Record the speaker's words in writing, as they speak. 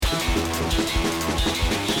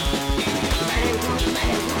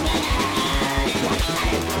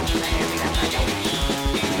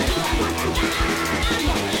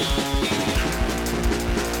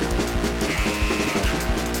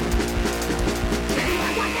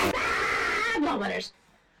Blunt Letters.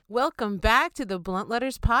 Welcome back to the Blunt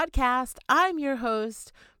Letters podcast. I'm your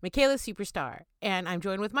host, Michaela Superstar, and I'm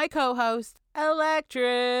joined with my co-host, Electric.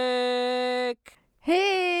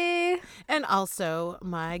 Hey. And also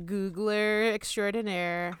my Googler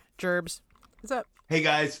extraordinaire, Gerbs. What's up? Hey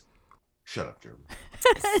guys. Shut up, Gerb.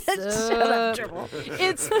 Shut up,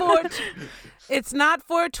 Gerbil. It's not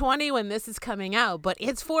 420 when this is coming out, but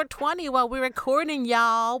it's 420 while we're recording,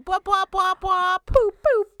 y'all. Bop, bop, bop, bop. Boo,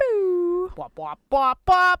 boo, boo. Bop, bop, bop,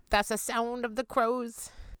 bop. That's the sound of the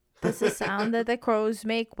crows. That's the sound that the crows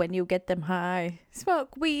make when you get them high.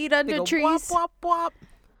 Smoke weed under They go trees. wop, wop, wop.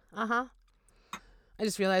 Uh-huh. I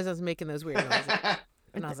just realized I was making those weird noises.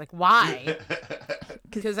 And I was like, why?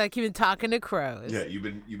 Because I keep talking to crows. Yeah, you've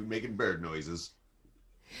been making bird noises.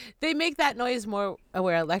 They make that noise more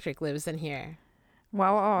where Electric lives than here.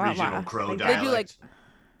 Wow, wow, wow, Regional wow. crow They dialect. do like,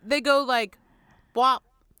 they go like, bwop,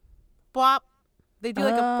 bwop. They do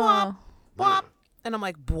like a bwop, bwop. And I'm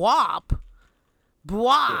like, bwop,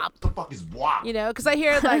 bwop. What the fuck is bwop? You know, because I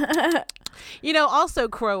hear like, also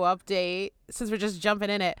crow update, since we're just jumping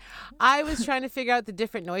in it. I was trying to figure out the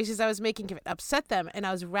different noises I was making if it upset them, and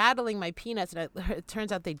I was rattling my peanuts, and it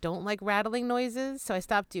turns out they don't like rattling noises, so I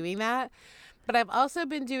stopped doing that. But I've also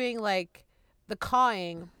been doing like the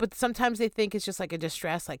cawing, but sometimes they think it's just like a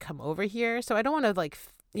distress, like come over here. So I don't want to like,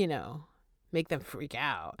 make them freak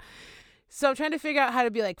out. So I'm trying to figure out how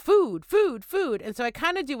to be like food, food, food. And so I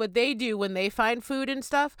kind of do what they do when they find food and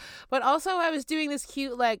stuff. But also I was doing this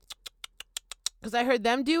cute like, because I heard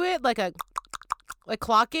them do it like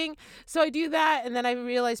clocking. So I do that. And then I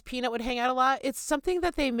realized Peanut would hang out a lot. It's something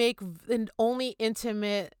that they make in only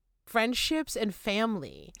intimate friendships and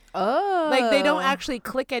family. Oh. Like they don't actually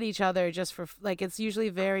click at each other just for like, it's usually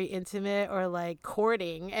very intimate or like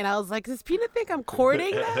courting. And I was like, does Peanut think I'm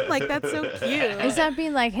courting them? Like that's so cute. Is that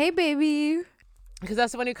being like, hey, baby? Because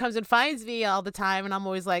that's the one who comes and finds me all the time, and I'm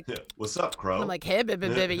always like, What's up, crow? I'm like, hey,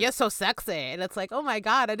 baby, you're so sexy. And it's like, oh my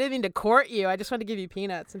God, I didn't mean to court you. I just want to give you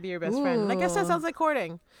peanuts and be your best friend. And I guess that Ooh. sounds like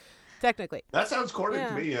courting, technically. That sounds courting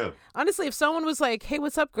to me, yeah. Honestly, if someone was like, hey,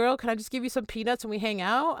 what's up, girl? Can I just give you some peanuts and we hang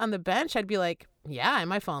out on the bench? I'd be like, yeah, I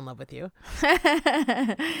might fall in love with you.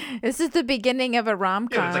 This is the beginning of a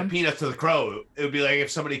rom-com. Yeah, it's like peanuts to the crow. It would be like if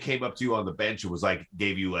somebody came up to you on the bench and was like,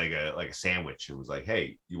 gave you like a sandwich and was like,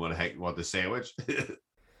 hey, you want this sandwich?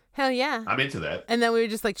 Hell yeah. I'm into that. And then we were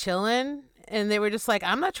just like chilling, and they were just like,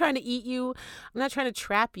 I'm not trying to eat you. I'm not trying to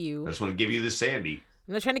trap you. I just want to give you this sandy.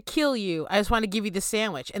 I'm not trying to kill you. I just want to give you the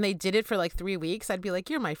sandwich. And they did it for like 3 weeks. I'd be like,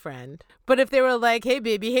 you're my friend. But if they were like, hey,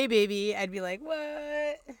 baby, I'd be like,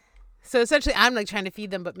 what? So essentially, I'm like trying to feed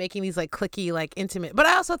them, but making these like clicky, like intimate. But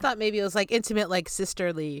I also thought maybe it was like intimate, like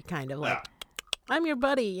sisterly kind of like, I'm your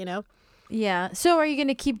buddy, Yeah. So are you going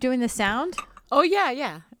to keep doing the sound? Oh,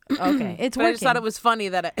 yeah. Okay. It's But working. I just thought it was funny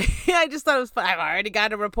that I just thought it was fun. I've already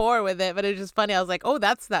got a rapport with it, but it was just funny. I was like, oh,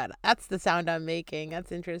 that's the sound I'm making.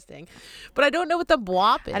 That's interesting. But I don't know what the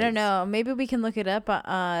bwop is. I don't know. Maybe we can look it up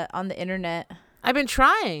on the internet. I've been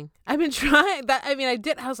trying. I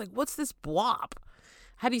did. I was like, what's this bwop?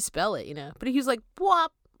 How do you spell it, But he was like, bwop,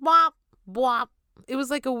 bwop, bwop. It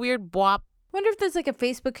was like a weird bwop. Wonder if there's like a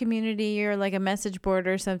Facebook community or like a message board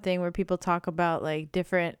or something where people talk about like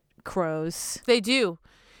different crows. They do.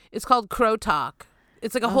 It's called Crow Talk.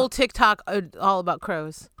 It's like a whole TikTok all about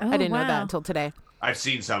crows. Oh, I didn't know wow. that until today. I've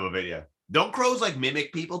seen some of it, yeah. Don't crows like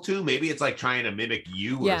mimic people too? Maybe it's like trying to mimic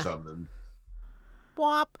you or something.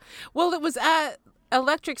 Bwop. Well, it was at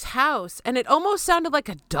Electric's house, and it almost sounded like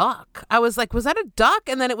a duck. I was like, was that a duck?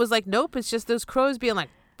 And then it was like, nope, it's just those crows being like,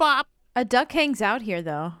 bop. A duck hangs out here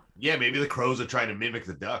though. Yeah, maybe the crows are trying to mimic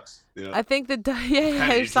the ducks. I think the duck, Kinda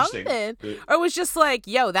there's interesting. something. Or it was just like,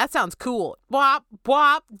 yo, that sounds cool. Bwop,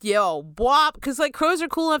 bwop, yo, bwop. Because like crows are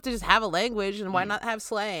cool enough to just have a language, and why not have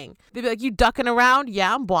slang? They'd be like, you ducking around?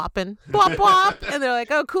 Yeah, I'm bwopping. Bwop, bwop. And they're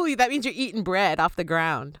like, oh, cool. That means you're eating bread off the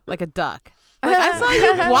ground like a duck. Like, I saw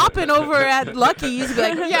you bwopping over at Lucky's. Be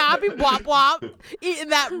like, yeah, I'll be bwop, bwop. Eating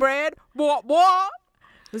that bread. Bwop, bwop.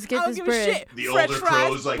 Let's I get don't this give a bread. shit. The French older fries,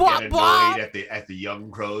 crows like bwop, get bwop. annoyed at the young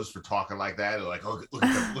crows for talking like that. They're like, oh, look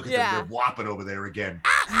at them, they're whopping over there again.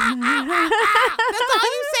 That's all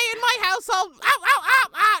you say in my household. Ow, ow, ow,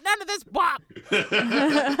 ow. None of this bwop.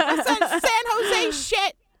 That's San Jose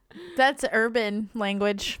shit. That's urban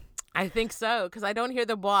language. I think so, because I don't hear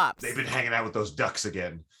the bwops. They've been hanging out with those ducks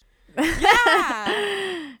again.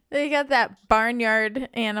 Yeah. They got that barnyard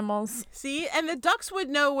animals. See, and the ducks would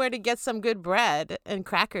know where to get some good bread and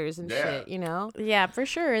crackers and Yeah. shit, Yeah, for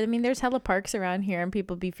sure. I mean, there's hella parks around here and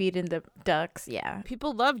people be feeding the ducks. Yeah.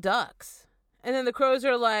 People love ducks. And then the crows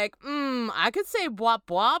are like, I could say bwop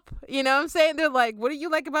bwop. You know what I'm saying? They're like, what do you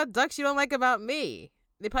like about ducks you don't like about me?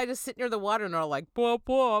 They probably just sit near the water and are like, "Bop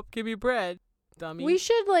bop, give me bread, dummy." We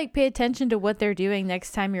should like pay attention to what they're doing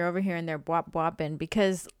next time you're over here and they're bwop bwopping,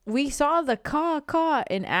 because we saw the caw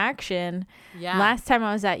in action last time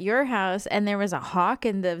I was at your house, and there was a hawk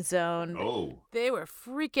in the zone. Oh. They were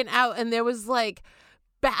freaking out, and there was like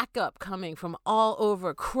backup coming from all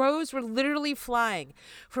over. Crows were literally flying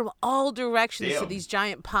from all directions to these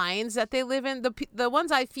giant pines that they live in. The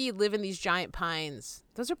ones I feed live in these giant pines.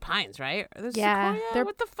 Those are pines, right? Are those sequoia?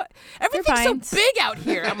 What the fuck? Everything's so big out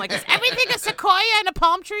here. I'm like, is everything a sequoia and a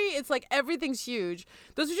palm tree? It's like everything's huge.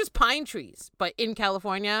 Those are just pine trees, but in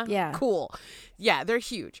California. Yeah. Cool. Yeah, they're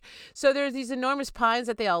huge. So there's these enormous pines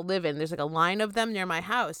that they all live in. There's like a line of them near my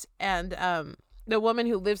house. And the woman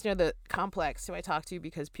who lives near the complex, who I talk to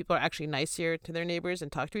because people are actually nice here to their neighbors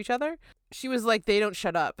and talk to each other, she was like, they don't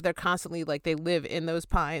shut up. They're constantly like, they live in those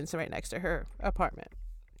pines right next to her apartment.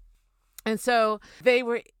 And so they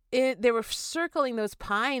were circling those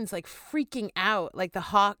pines, like freaking out, like the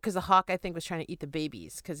hawk, because the hawk I think was trying to eat the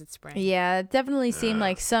babies because it's spring. Yeah, it definitely seemed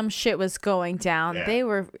like some shit was going down. Yeah. They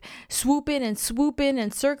were swooping and swooping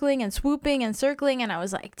and circling and swooping and circling, and I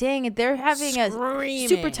was like, dang it, they're having a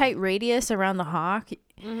super tight radius around the hawk.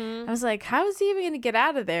 I was like, how is he even gonna get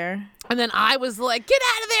out of there? And then I was like, get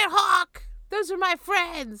out of there, hawk! Those are my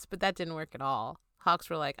friends. But that didn't work at all.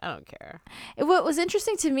 Hawks were like, I don't care. What was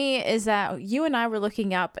interesting to me is that you and I were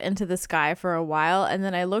looking up into the sky for a while, and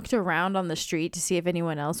then I looked around on the street to see if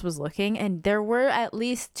anyone else was looking, and there were at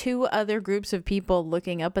least 2 other groups of people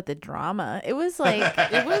looking up at the drama. It was like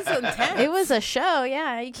it was intense. It was a show.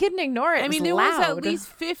 Yeah, you couldn't ignore it. I mean, there was at least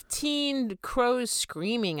 15 crows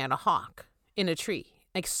screaming at a hawk in a tree,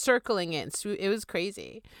 like circling it. It was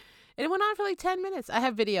crazy. It went on for like 10 minutes. I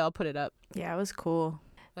have video. I'll put it up. Yeah, it was cool.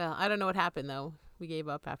 Well, I don't know what happened though. We gave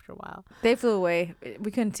up after a while. They flew away.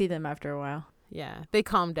 We couldn't see them after a while. Yeah, they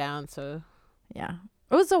calmed down. So yeah,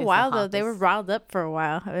 it was a while though. They were hawkers. riled up for a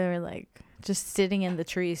while. They were like just sitting in the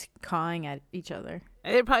trees, cawing at each other.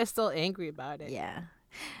 They're probably still angry about it. Yeah,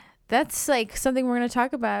 that's like something we're gonna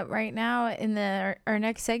talk about right now in our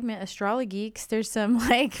next segment, Astrology Geeks. There's some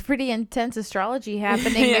like pretty intense astrology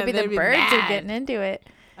happening. Yeah, Maybe the they'd be birds are mad. getting into it.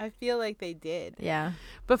 I feel like they did. Yeah.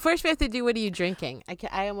 But first we have to do, what are you drinking?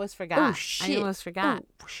 I almost forgot. Oh shit! I almost forgot.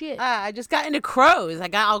 Oh shit! I just got into crows. I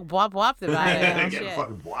got all whopped about it. Oh, Get shit.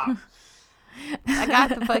 fucking blocked. I got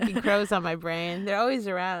the fucking crows on my brain. They're always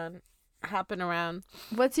around, hopping around.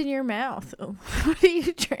 What's in your mouth? What are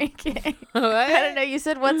you drinking? What? I don't know. You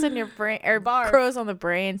said what's in your brain or Barf. crows on the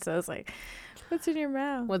brain, so I was like, what's in your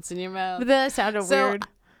mouth? What's in your mouth? But then it sounded So, weird.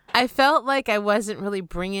 I felt like I wasn't really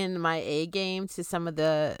bringing my A game to some of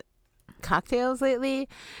the cocktails lately,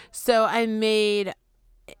 so I made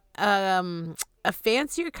a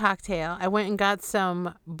fancier cocktail. I went and got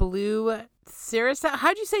some blue Curacao.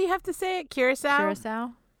 How'd you say you have to say it?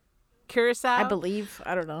 Curacao? Curacao? I believe.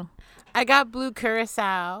 I don't know. I got blue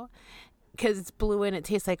Curacao because it's blue and it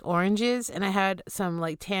tastes like oranges, and I had some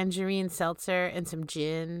like tangerine seltzer and some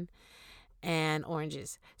gin and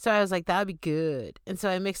oranges. So I was like, that would be good. And so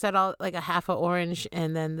I mixed that all, like a half of orange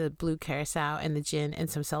and then the blue Curacao and the gin and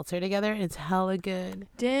some seltzer together, and it's hella good.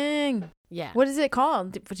 Dang. Yeah. What is it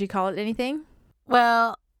called? Would you call it anything?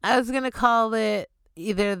 Well, I was going to call it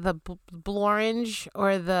either the Blorange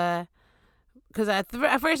or the, because at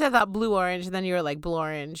first I thought blue orange, and then you were like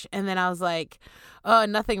Blorange. And then I was like, oh,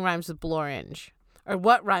 nothing rhymes with Blorange. Or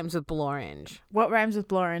what rhymes with Blorange? What rhymes with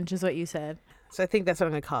Blorange is what you said. So I think that's what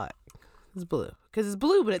I'm going to call it. It's blue. Because it's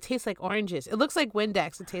blue, but it tastes like oranges. It looks like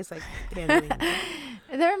Windex. It tastes like tangerine.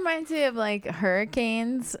 That reminds me of like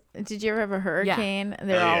hurricanes. Did you ever have a hurricane?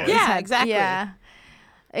 They're Oh, yeah. always Yeah, exactly. Yeah.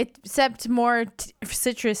 Except more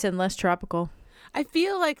citrus and less tropical. I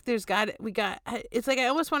feel like it's like I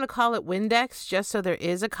almost want to call it Windex just so there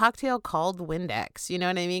is a cocktail called Windex. You know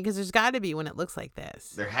what I mean? Because there's got to be when it looks like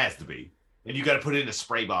this. There has to be. And you got to put it in a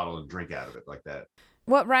spray bottle and drink out of it like that.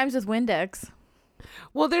 What rhymes with Windex?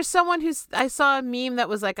 Well, there's someone I saw a meme that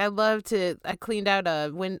was like, I cleaned out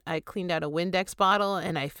a Windex bottle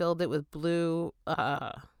and I filled it with blue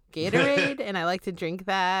Gatorade and I like to drink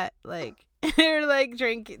that, like, or like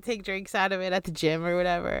take drinks out of it at the gym or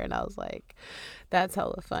whatever. And I was like, that's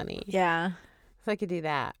hella funny. Yeah. So I could do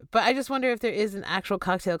that. But I just wonder if there is an actual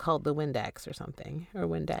cocktail called the Windex or something, or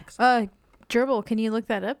Windex. Gerbil, can you look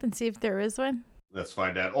that up and see if there is one? Let's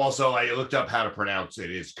find out. Also, I looked up how to pronounce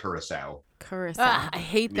it. It's Curacao. Curacao. I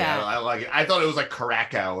hate that. Yeah, I like it. I thought it was like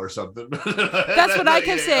Curacao or something. That's what I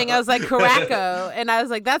kept saying. I was like Caraco, and I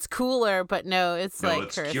was like, that's cooler, but no, it's like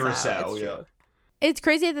it's Curacao. It's yeah. true. It's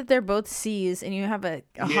crazy that they're both C's and you have a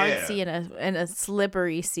hard Yeah. C and a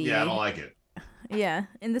slippery C. Yeah, I don't like it. Yeah.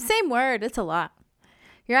 In the same word, it's a lot.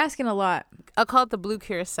 You're asking a lot. I'll call it the blue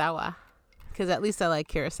Kurosawa because at least I like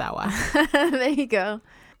Kurosawa. There you go.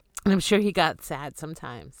 And I'm sure he got sad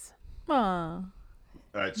sometimes. Aw. All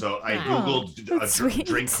right, so I Oh, googled that's a sweet.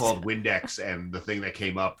 drink called Windex, and the thing that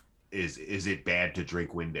came up is it bad to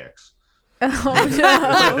drink Windex? Oh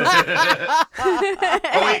no.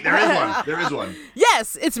 Oh wait, there is one. There is one.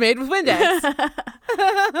 Yes, it's made with Windex.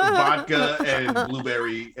 Vodka and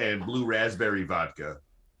blueberry and blue raspberry vodka.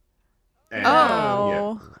 And,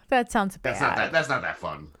 Oh, that sounds bad. That's not that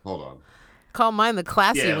fun. Hold on. Call mine the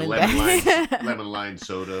classy Yeah, Windex. lemon lime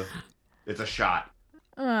soda. It's a shot.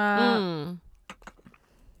 Mm.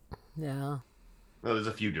 Yeah. Well, there's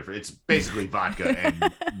a few different. It's basically vodka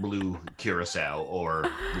and blue curacao or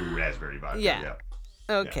blue raspberry vodka. Yeah.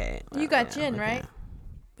 Okay. You got gin, right?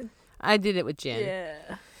 I did it with gin.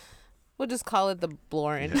 Yeah. We'll just call it the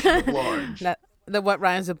Blorange. Yeah. Orange. The what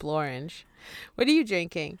rhymes with Blorange. What are you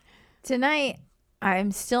drinking? Tonight,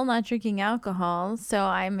 I'm still not drinking alcohol, so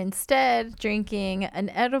I'm instead drinking an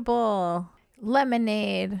edible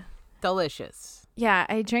lemonade. Delicious. Yeah,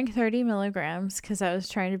 I drank 30 milligrams because I was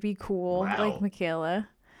trying to be cool, Wow. like Michaela.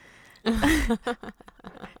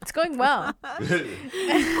 It's going well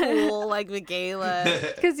Cool like Michaela.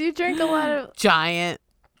 because you drink a lot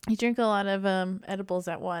of edibles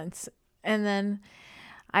at once, and then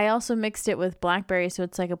I also mixed it with blackberry, so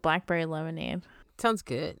it's like a blackberry lemonade. Sounds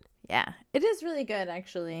good. Yeah, it is really good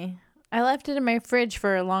actually. I left it in my fridge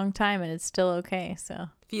for a long time and it's still okay. So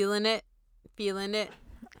Feeling it. Feeling it.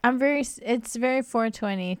 it's very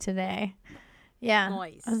 420 today. Yeah,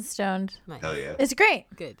 Nice. I'm stoned. Nice. Hell yeah. It's great.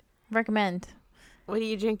 Good. Recommend. What are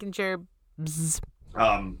you drinking, Jerb?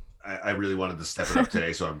 I really wanted to step it up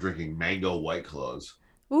today, so I'm drinking mango White Claws.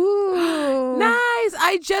 Ooh. Nice.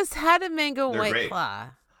 I just had a mango They're White great. Claw.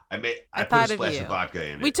 I I put thought a of splash you. of vodka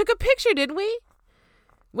in it. We took a picture, didn't we?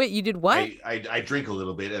 Wait, you did what? I drink a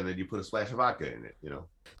little bit, and then you put a splash of vodka in it.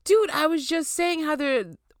 Dude, I was just saying how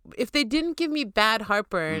if they didn't give me bad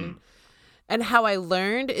heartburn, and how I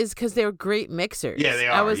learned is because they were great mixers. Yeah, they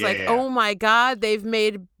I are. was Yeah, like, yeah. oh my God, they've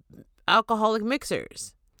made alcoholic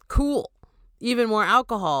mixers. Cool. Even more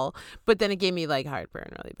alcohol. But then it gave me like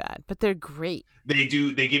heartburn really bad. But they're great. They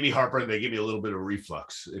do. They give me heartburn. They give me a little bit of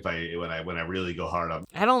reflux when I really go hard on.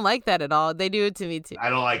 I don't like that at all. They do it to me too. I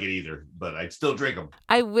don't like it either, but I'd still drink them.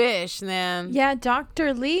 I wish, man. Yeah,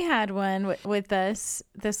 Dr. Lee had one with us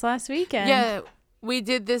this last weekend. Yeah, we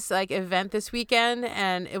did this like event this weekend,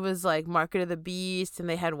 and it was like Market of the Beast, and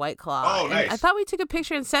they had White Claw. Oh, And nice. I thought we took a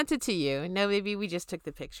picture and sent it to you. No, maybe we just took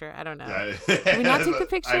the picture. I don't know. Did we not take the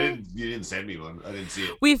picture? You didn't send me one. I didn't see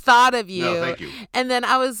it. We thought of you. No, thank you. And then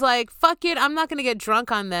I was like, fuck it, I'm not gonna get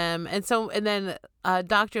drunk on them. And then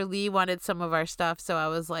Dr. Lee wanted some of our stuff, so I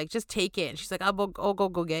was like, just take it. And she's like, I'll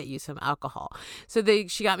go get you some alcohol. So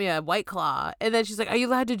she got me a White Claw, and then she's like, are you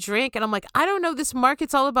allowed to drink? And I'm like, I don't know, this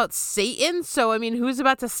market's all about Satan, so I mean, who's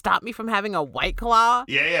about to stop me from having a White Claw?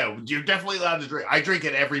 Yeah, you're definitely allowed to drink. I drink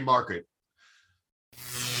at every market.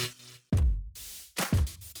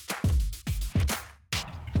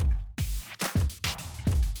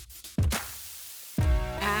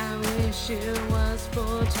 I wish it was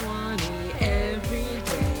 420 every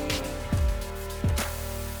day.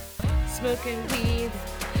 Smoking weed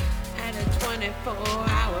at a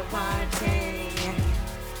 24-hour party.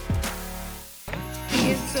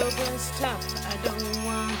 Being sober's tough, I don't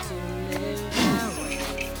want to live that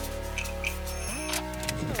way.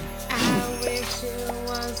 I wish it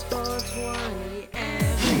was 420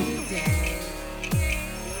 every day.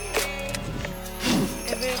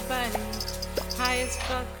 Everybody high as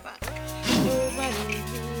fuck, nobody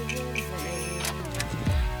even lame.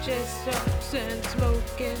 Just ups and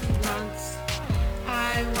smoking blunts.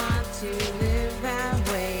 I want to live that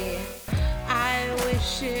way. I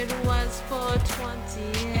wish it was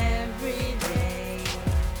 420 every day.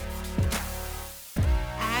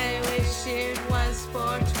 I wish it was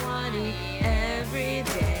 420 every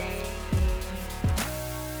day.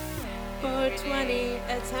 420,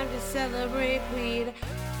 a time to celebrate weed.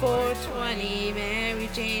 420, Mary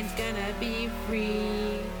Jane's gonna be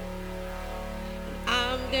free.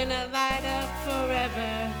 I'm gonna light up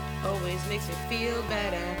forever. Always makes me feel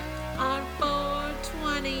better. On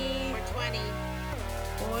 420. 420.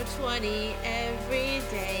 420 every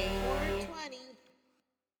day. 420.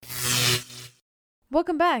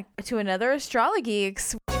 Welcome back to another Astrology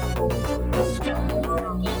Geeks.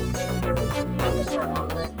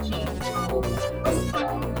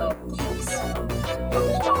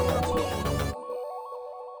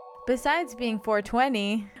 Besides being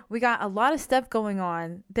 420, we got a lot of stuff going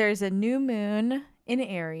on. There's a new moon in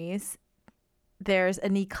Aries. There's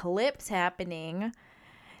an eclipse happening.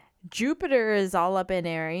 Jupiter is all up in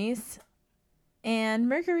Aries. And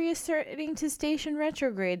Mercury is starting to station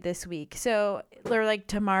retrograde this week. So, or like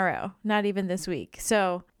tomorrow, not even this week.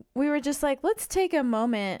 So we were just like, let's take a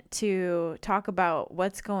moment to talk about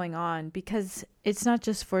what's going on, because it's not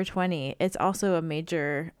just 420. It's also a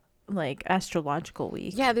major like astrological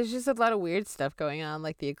week. Yeah, there's just a lot of weird stuff going on,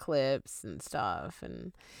 like the eclipse and stuff.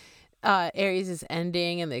 And Aries is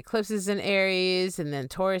ending and the eclipse is in Aries, and then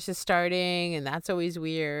Taurus is starting, and that's always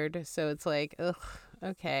weird. So it's like, ugh,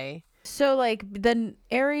 okay. So like the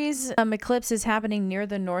Aries eclipse is happening near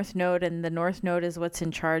the North Node, and the North Node is what's in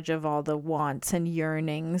charge of all the wants and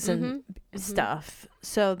yearnings and stuff.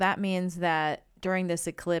 So that means that during this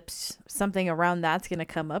eclipse, something around that's going to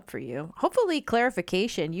come up for you. Hopefully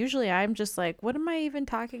clarification. Usually I'm just like, what am I even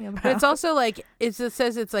talking about? But it's also like, it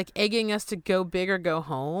says it's like egging us to go big or go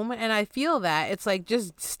home. And I feel that it's like,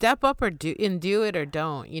 just step up or do it or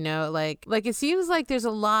don't, you know, like it seems like there's a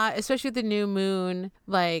lot, especially with the new moon,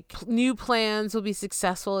 like new plans will be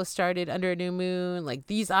successful if started under a new moon. Like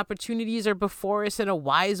these opportunities are before us in a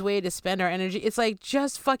wise way to spend our energy. It's like,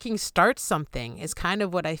 just fucking start something is kind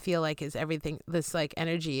of what I feel like is everything this like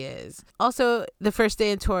energy is. Also, the first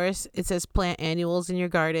day in Taurus, it says plant annuals in your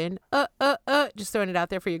garden. Just throwing it out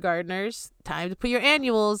there for you gardeners. Time to put your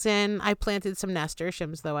annuals in. I planted some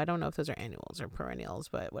nasturtiums, though. I don't know if those are annuals or perennials,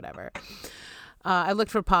 but whatever. I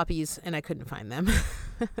looked for poppies and I couldn't find them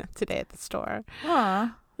today at the store.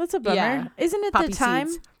 Aw, that's a bummer. Yeah. Isn't it Poppy the time?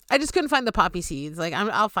 seeds. I just couldn't find the poppy seeds. Like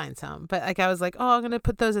I'll find some, but like I was like, oh, I'm gonna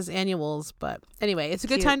put those as annuals. But anyway, it's a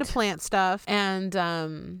good time to plant stuff.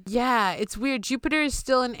 And yeah, it's weird. Jupiter is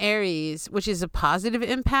still in Aries, which is a positive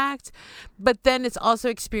impact, but then it's also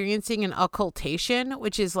experiencing an occultation,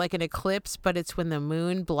 which is like an eclipse, but it's when the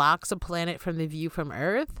moon blocks a planet from the view from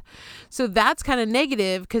Earth. So that's kind of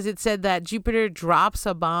negative, because it said that Jupiter drops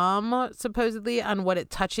a bomb supposedly on what it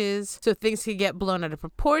touches, so things could get blown out of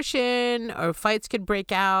proportion, or fights could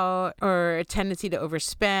break out, or a tendency to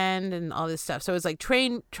overspend and all this stuff. So it's like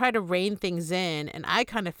try to rein things in, and I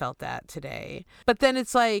kind of felt that today. But then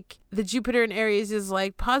it's like the Jupiter in Aries is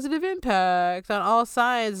like positive impact on all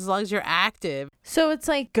sides as long as you're active. So it's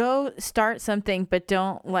like, go start something, but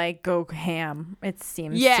don't like go ham, it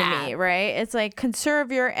seems to me, right? It's like,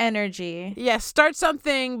 conserve your energy. Yeah, start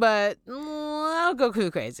something, but I'll go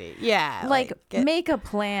crazy. Yeah. Like make a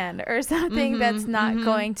plan or something that's not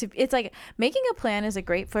going to, it's like making a plan is a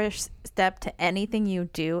great first step to anything you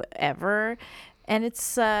do ever. And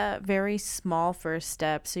it's a very small first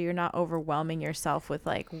step, so you're not overwhelming yourself with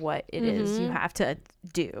like what it is you have to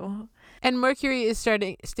do. And Mercury is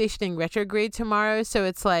stationing retrograde tomorrow, so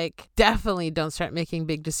it's like, definitely don't start making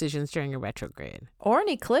big decisions during a retrograde. Or an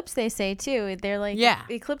eclipse, they say too. They're like, yeah,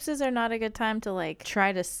 eclipses are not a good time to like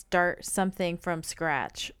try to start something from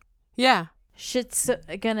scratch. Yeah. Shit's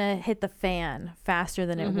gonna hit the fan faster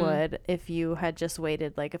than it would if you had just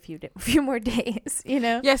waited like a few more days, you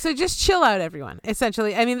know? Yeah, so just chill out, everyone,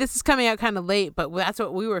 essentially. I mean, this is coming out kind of late, but that's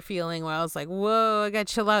what we were feeling, where I was like, whoa, I gotta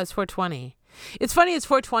chill out. It's 420. It's funny, it's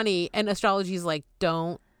 420, and astrology is like,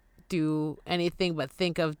 don't do anything but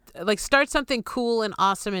think of, like, start something cool and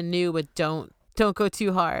awesome and new, but don't go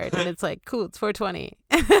too hard. And it's like, cool, it's 420.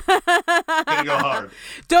 Gonna go hard.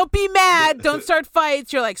 Don't be mad. Don't start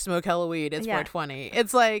fights. You're like, smoke hella weed. It's 420.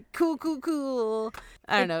 It's like, cool.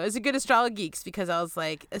 I don't know. It's a good Astrology Geeks, because I was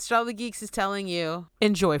like, Astrology Geeks is telling you,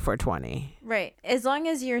 enjoy 420. Right. As long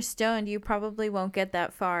as you're stoned, you probably won't get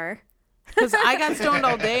that far. Because I got stoned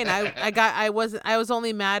all day, and I was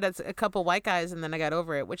only mad at a couple white guys, and then I got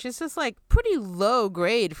over it, which is just like pretty low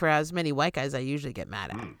grade for as many white guys I usually get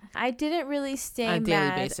mad at. I didn't really stay on a daily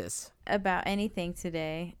mad basis about anything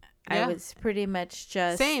today. Yeah. I was pretty much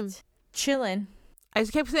just chilling. I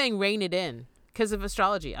just kept saying rein it in because of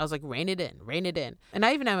astrology. I was like, rein it in. And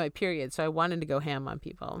I even had my period, so I wanted to go ham on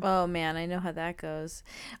people. Oh man, I know how that goes.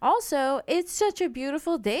 Also, it's such a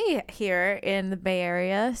beautiful day here in the Bay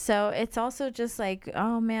Area, so it's also just like,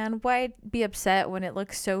 oh man, why be upset when it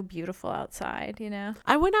looks so beautiful outside, you know?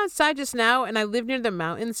 I went outside just now, and I live near the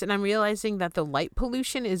mountains, and I'm realizing that the light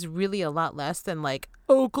pollution is really a lot less than like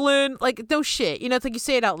Oakland. Like, no shit, you know, it's like you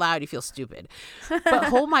say it out loud, you feel stupid,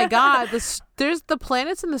 but oh my god, there's the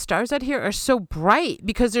planets and the stars out here are so bright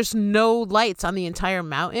because there's no lights on the entire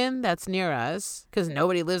mountain that's near us, because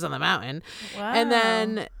nobody lives on the mountain. Wow. And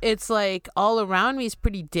then it's like all around me is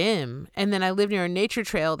pretty dim, and then I live near a nature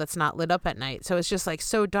trail that's not lit up at night, so it's just like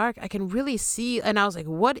so dark I can really see. And I was like,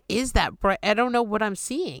 what is that bright? I don't know what I'm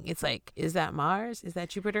seeing. It's like, is that Mars? Is that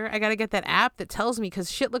Jupiter? I gotta get that app that tells me,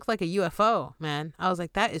 because shit looked like a UFO, man. I was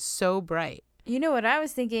like, that is so bright. You know what I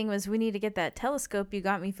was thinking was, we need to get that telescope you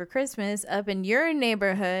got me for Christmas up in your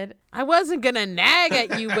neighborhood. I wasn't gonna nag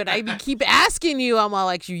at you, but I keep asking you. I'm all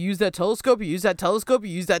like, you use that telescope, you use that telescope,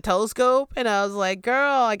 you use that telescope. And I was like,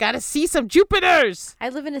 girl, I gotta see some Jupiters. I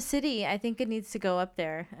live in a city. I think it needs to go up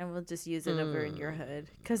there, and we'll just use it over in your hood.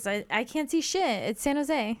 Because I can't see shit. It's San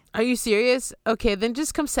Jose. Are you serious? Okay, then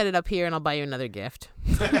just come set it up here and I'll buy you another gift.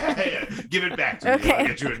 Yeah, give it back to me. Okay. I'll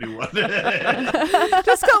get you a new one.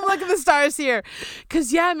 Just come look at the stars here.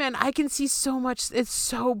 Because, yeah, man, I can see so much. It's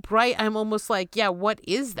so bright. I'm almost like, yeah, what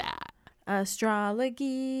is that?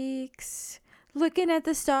 Astrologeeks, looking at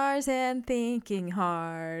the stars and thinking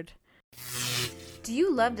hard. Do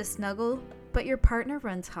you love to snuggle, but your partner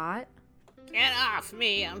runs hot? Get off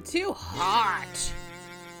me. I'm too hot.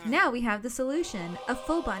 Now we have the solution, a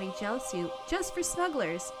full body gel suit just for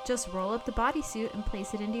snugglers. Just roll up the bodysuit and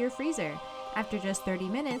place it into your freezer. After just 30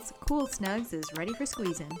 minutes, Cool Snugs is ready for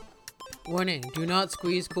squeezing. Warning, do not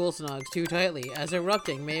squeeze Cool Snugs too tightly, as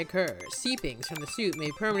erupting may occur. Seepings from the suit may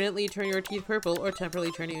permanently turn your teeth purple or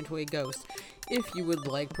temporarily turn you into a ghost. If you would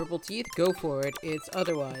like purple teeth, go for it. It's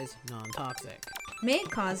otherwise non-toxic. May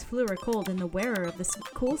cause flu or cold in the wearer of the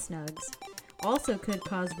Cool Snugs. Also could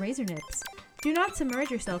cause razor nips. Do not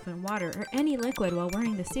submerge yourself in water or any liquid while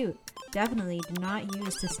wearing the suit. Definitely do not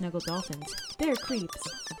use to snuggle dolphins. They're creeps.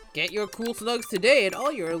 Get your Cool Snugs today at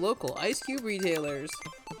all your local Ice Cube retailers.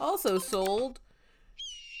 Also sold...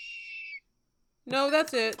 No,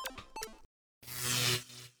 that's it.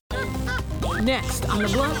 Next on the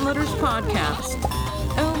Blunt Letters podcast,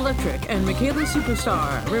 Electric and Michaela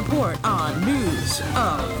Superstar report on news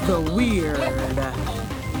of the weird.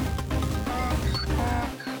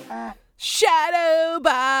 Shadow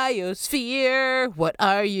Biosphere. What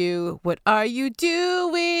are you? What are you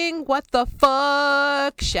doing? What the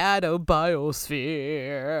fuck? Shadow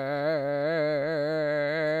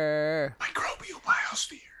Biosphere. Microbial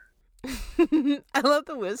biosphere. I love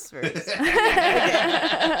the whispers.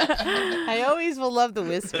 I always will love the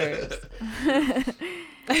whispers.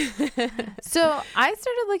 So I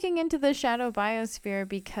started looking into the shadow biosphere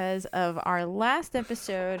because of our last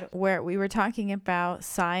episode where we were talking about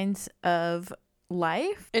signs of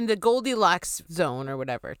life. In the Goldilocks zone or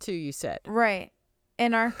whatever, too, you said. Right.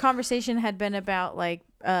 And our conversation had been about like,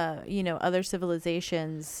 other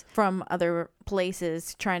civilizations from other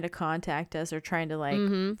places trying to contact us or trying to like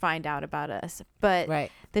find out about us. But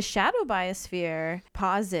Right. the shadow biosphere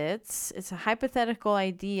posits, it's a hypothetical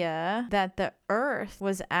idea that the Earth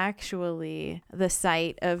was actually the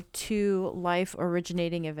site of two life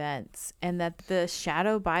originating events and that the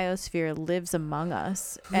shadow biosphere lives among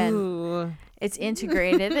us and Ooh. it's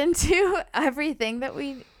integrated into everything that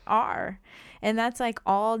we are. And that's like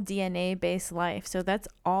all DNA based life. So that's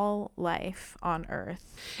all life on Earth.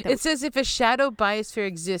 It says if a shadow biosphere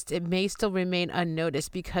exists, it may still remain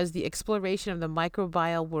unnoticed because the exploration of the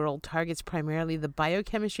microbial world targets primarily the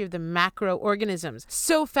biochemistry of the macroorganisms.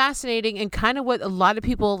 So fascinating, and kind of what a lot of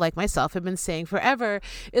people like myself have been saying forever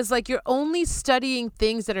is like you're only studying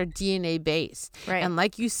things that are DNA based. Right. And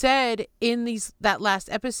like you said in that last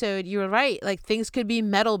episode, you were right. Like things could be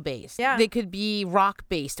metal based. Yeah. They could be rock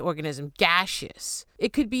based organisms, gaseous.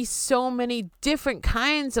 It could be so many different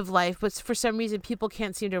kinds of life, but for some reason people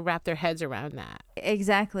can't seem to wrap their heads around that.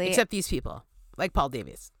 Exactly. Except these people, like Paul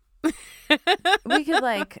Davies. We could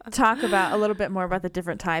like talk about a little bit more about the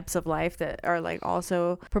different types of life that are like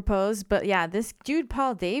also proposed. But yeah, this dude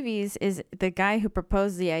Paul Davies is the guy who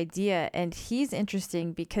proposed the idea, and he's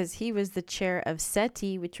interesting because he was the chair of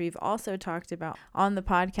SETI, which we've also talked about on the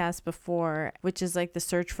podcast before, which is like the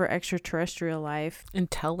search for extraterrestrial life.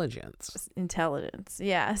 Intelligence.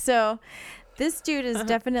 Yeah. So this dude is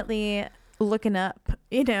definitely looking up,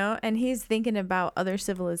 and he's thinking about other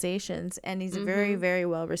civilizations, and he's a very, very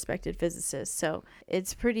well respected physicist. So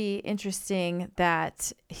it's pretty interesting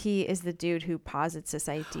that he is the dude who posits this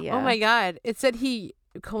idea. Oh my God. It said he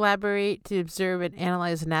collaborate to observe and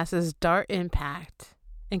analyze NASA's DART impact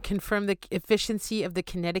and confirm the efficiency of the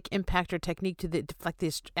kinetic impactor technique to deflect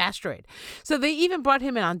this asteroid. So they even brought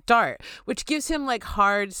him in on DART, which gives him like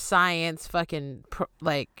hard science fucking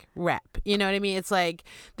rep. You know what I mean? It's like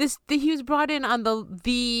he was brought in on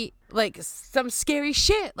the like some scary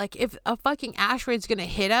shit. Like if a fucking asteroid's gonna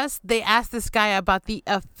hit us, they asked this guy about the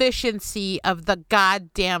efficiency of the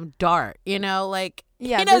goddamn DART. Like.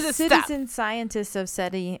 Yeah, he knows the his citizen stuff. scientists of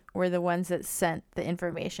SETI were the ones that sent the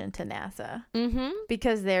information to NASA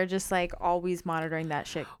because they're just like always monitoring that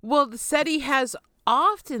shit. Well, the SETI has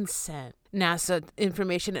often sent NASA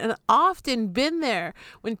information and often been there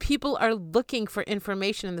when people are looking for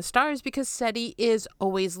information in the stars because SETI is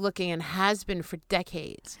always looking and has been for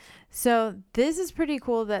decades. So this is pretty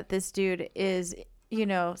cool that this dude is,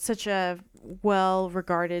 such a well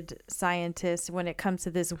regarded scientists when it comes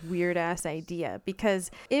to this weird ass idea, because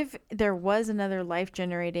if there was another life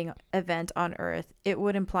generating event on Earth, it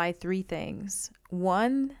would imply three things.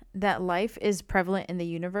 One, that life is prevalent in the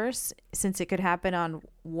universe. Since it could happen on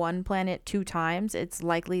one planet 2 times, it's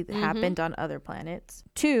likely happened on other planets.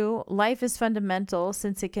 2, life is fundamental.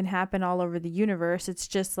 Since it can happen all over the universe, it's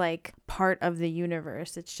just like part of the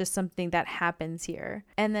universe. It's just something that happens here.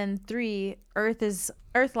 And then 3,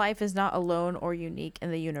 Earth life is not alone or unique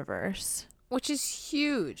in the universe. Which is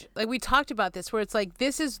huge. Like, we talked about this, where it's like,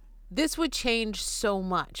 this would change so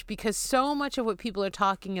much, because so much of what people are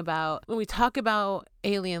talking about when we talk about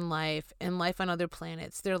alien life and life on other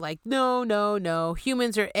planets, they're like, no,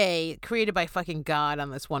 humans are created by fucking God on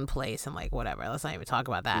this one place, and like, whatever, let's not even talk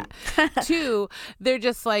about that. 2, they're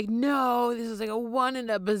just like, no, this is like a 1 in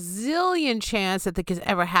a bazillion chance that this could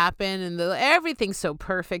ever happen, and everything's so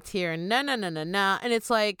perfect here, and nah. And it's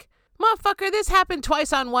like, motherfucker, this happened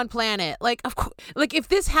twice on one planet. Like, of course, like, if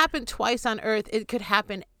this happened twice on Earth, it could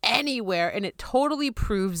happen anywhere, and it totally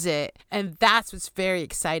proves it. And that's what's very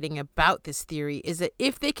exciting about this theory, is that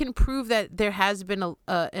if they can prove that there has been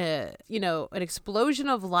an explosion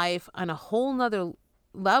of life on a whole nother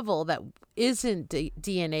level that isn't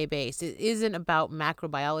DNA based, it isn't about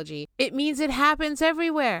macrobiology, it means it happens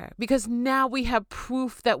everywhere, because now we have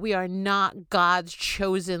proof that we are not God's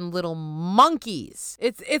chosen little monkeys.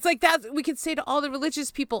 It's like that. We could say to all the religious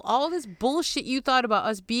people, all this bullshit you thought about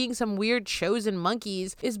us being some weird chosen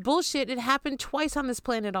monkeys is bullshit. It happened twice on this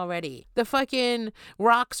planet already. The fucking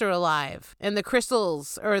rocks are alive, and the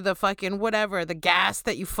crystals, or the fucking whatever, the gas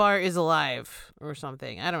that you fart is alive or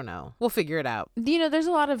something. I don't know. We'll figure it out. There's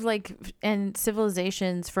a lot of like and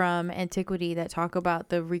civilizations from antiquity that talk about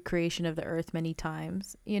the recreation of the earth many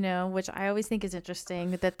times, which I always think is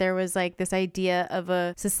interesting, that there was like this idea of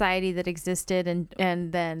a society that existed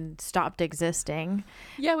and then stopped existing.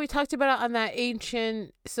 Yeah, we talked about it on that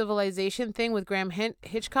ancient civilization thing with Graham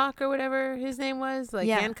Hitchcock, or whatever his name was, like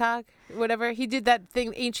Hancock, whatever. He did that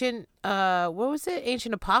thing, ancient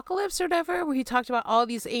Apocalypse or whatever, where he talked about all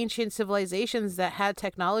these ancient civilizations that had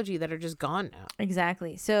technology that are just gone now.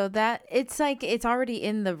 Exactly. So that it's like it's already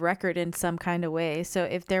in the record in some kind of way. So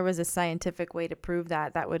if there was a scientific way to prove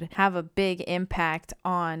that, that would have a big impact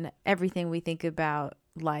on everything we think about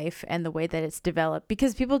life and the way that it's developed,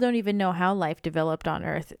 because people don't even know how life developed on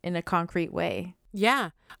Earth in a concrete way. Yeah.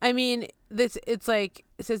 I mean, it's like,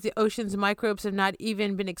 it says the ocean's microbes have not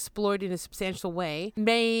even been explored in a substantial way.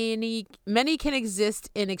 Many can exist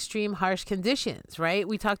in extreme harsh conditions, right?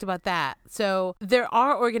 We talked about that. So there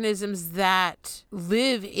are organisms that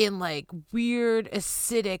live in like weird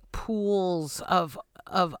acidic pools of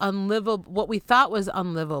unlivable, what we thought was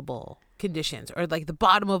unlivable conditions, or like the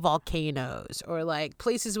bottom of volcanoes, or like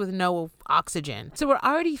places with no oxygen. So we're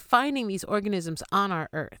already finding these organisms on our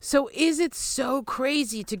Earth. So is it so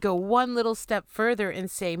crazy to go one little step further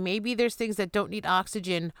and say maybe there's things that don't need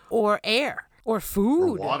oxygen or air? Or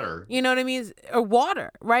food, or water, you know what I mean? Or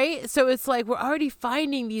water, right? So it's like we're already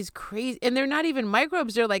finding these crazy, and they're not even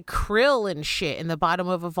microbes. They're like krill and shit in the bottom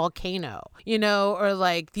of a volcano, or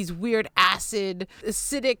like these weird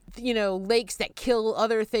acidic, lakes that kill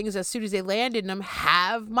other things as soon as they land in them,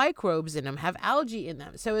 have microbes in them, have algae in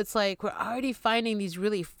them. So it's like we're already finding these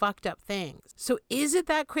really fucked up things. So is it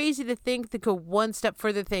that crazy to go one step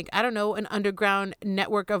further? I don't know, an underground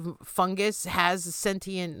network of fungus has a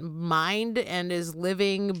sentient mind and is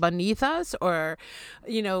living beneath us, or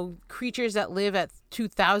creatures that live at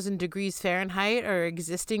 2,000 degrees Fahrenheit are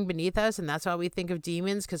existing beneath us, and that's why we think of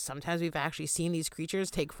demons, because sometimes we've actually seen these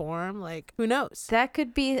creatures take form. Like, who knows? That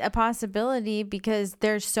could be a possibility, because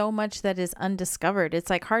there's so much that is undiscovered. It's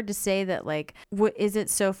like hard to say that like is it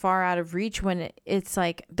so far out of reach, when it's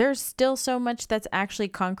like there's still so much that's actually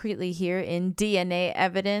concretely here in DNA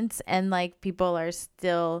evidence, and like people are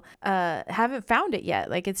still haven't found it yet.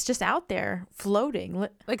 Like it's just out there floating.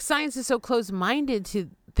 Like science is so close-minded to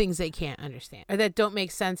things they can't understand, or that don't make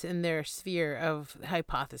sense in their sphere of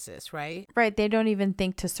hypothesis, right? Right. They don't even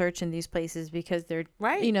think to search in these places, because they're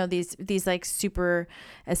right. These like super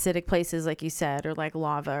acidic places, like you said, or like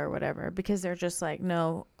lava or whatever, because they're just like,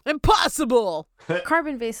 no, impossible.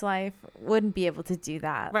 Carbon-based life wouldn't be able to do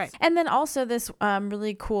that. Right. And then also this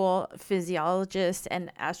really cool physiologist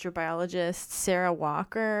and astrobiologist, Sarah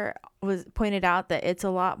Walker, was pointed out that it's a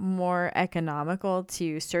lot more economical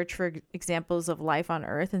to search for examples of life on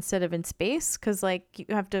Earth instead of in space, because like you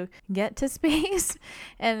have to get to space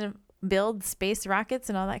and build space rockets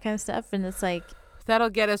and all that kind of stuff. And it's like, that'll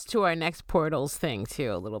get us to our next portals thing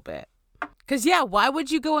too, a little bit. Because, yeah, why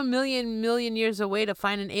would you go a million years away to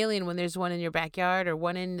find an alien when there's one in your backyard or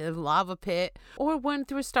one in a lava pit or one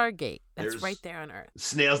through a Stargate? That's There's right there on Earth.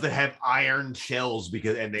 Snails that have iron shells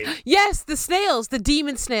they Yes, the snails, the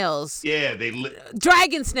demon snails. yeah,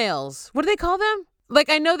 Dragon snails. What do they call them? Like,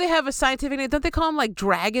 I know they have a scientific name. Don't they call them like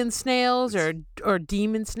dragon snails or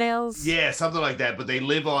demon snails? yeah, something like that. But they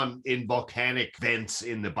live in volcanic vents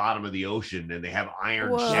in the bottom of the ocean, and they have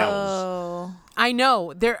iron shells. Whoa. I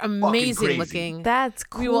know. They're amazing crazy. looking. That's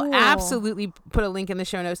cool. We will absolutely put a link in the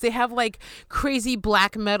show notes. They have like crazy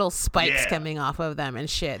black metal spikes coming off of them and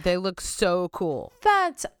shit. They look so cool.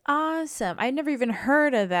 That's awesome. I never even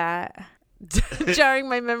heard of that. Jarring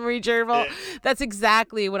my memory, gerbil. That's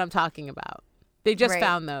exactly what I'm talking about. They just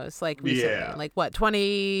found those like recently, like what,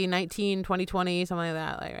 2019, 2020, something like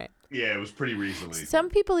that. Like, right. Yeah, it was pretty recently. Some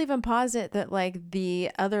people even posit that like the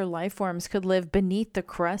other life forms could live beneath the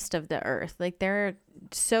crust of the earth. Like they're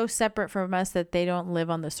so separate from us that they don't live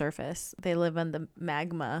on the surface. They live on the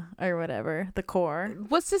magma or whatever, the core.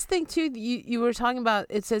 What's this thing too you were talking about?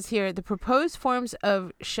 It says here, the proposed forms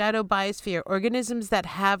of shadow biosphere, organisms that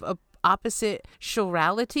have a opposite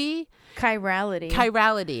chirality.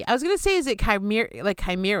 Chirality. I was going to say, is it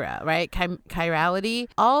chimera, right? Chirality.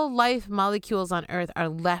 All life molecules on Earth are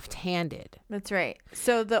left-handed. That's right.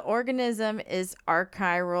 So the organism is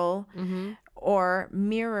archiral or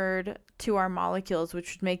mirrored to our molecules,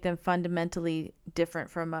 which would make them fundamentally different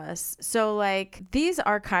from us. So like these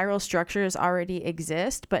archiral structures already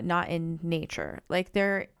exist, but not in nature. Like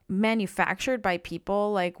they're manufactured by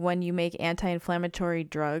people. Like when you make anti-inflammatory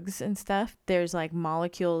drugs and stuff, there's like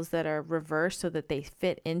molecules that are reversed so that they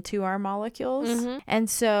fit into our molecules. And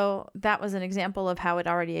so that was an example of how it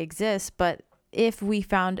already exists. But if we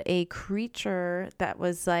found a creature that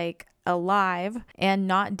was like alive and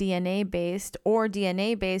not DNA based, or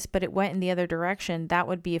DNA based but it went in the other direction, that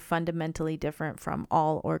would be fundamentally different from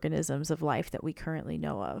all organisms of life that we currently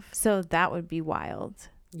know of. So that would be wild.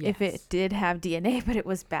 Yes. If it did have DNA, but it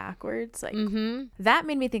was backwards. Like that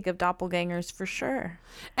made me think of doppelgangers for sure.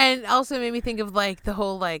 And also made me think of like the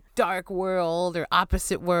whole like dark world or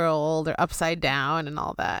opposite world or upside down and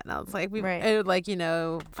all that. And I was like, like, you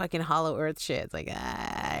know, fucking Hollow Earth shit. It's like,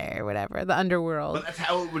 or whatever, the underworld. But that's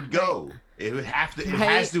how it would go. It would have to. It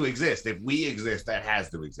has to exist. If we exist, that has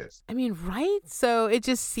to exist. I mean, right? So it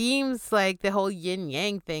just seems like the whole yin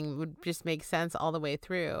yang thing would just make sense all the way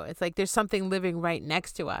through. It's like there's something living right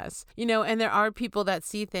next to us, you know, and there are people that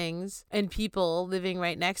see things and people living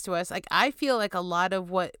right next to us. Like I feel like a lot of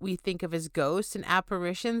what we think of as ghosts and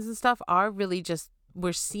apparitions and stuff are really just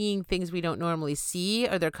we're seeing things we don't normally see,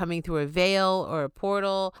 or they're coming through a veil or a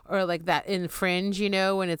portal, or like that in Fringe, you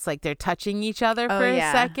know, when it's like they're touching each other for a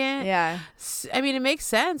second. Yeah. I mean, it makes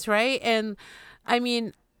sense, right? And I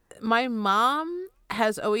mean, my mom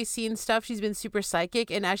has always seen stuff. She's been super psychic,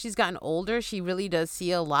 and as she's gotten older, she really does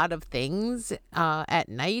see a lot of things at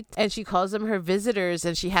night, and she calls them her visitors.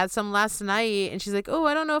 And she had some last night, and she's like, oh,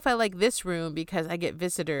 I don't know if I like this room because I get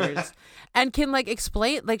visitors. And can like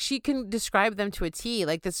explain, like she can describe them to a T.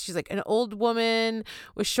 Like this, she's like an old woman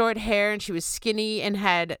with short hair, and she was skinny and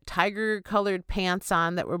had tiger colored pants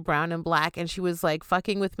on that were brown and black, and she was like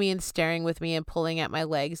fucking with me and staring with me and pulling at my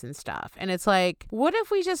legs and stuff. And it's like, what if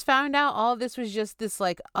we just found out all this was just this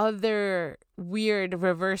like other weird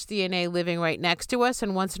reverse DNA living right next to us,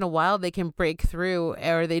 and once in a while they can break through,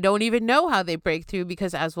 or they don't even know how they break through,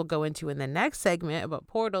 because as we'll go into in the next segment about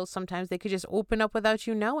portals, sometimes they could just open up without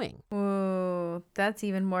you knowing. Whoa, that's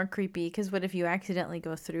even more creepy, because what if you accidentally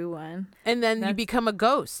go through one and then you become a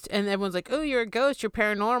ghost, and everyone's like, oh, you're a ghost, you're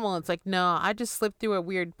paranormal. It's like, no, I just slipped through a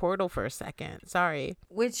weird portal for a second, sorry.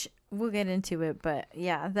 Which we'll get into it, but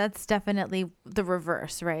yeah, that's definitely the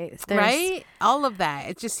reverse, right? Right? All of that.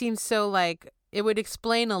 It just seems so like it would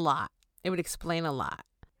explain a lot.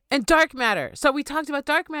 And dark matter. So we talked about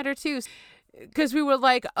dark matter too, because we were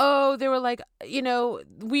like, oh, they were like, you know,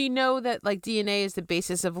 we know that like DNA is the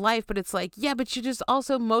basis of life, but it's like, yeah, but you just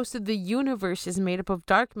also, most of the universe is made up of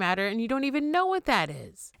dark matter, and you don't even know what that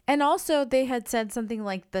is. And also they had said something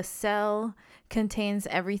like the cell contains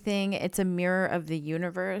everything. It's a mirror of the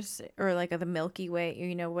universe, or like of the Milky Way,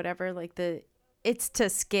 you know, whatever, like it's to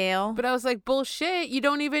scale. But I was like, bullshit. You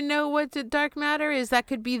don't even know what the dark matter is. That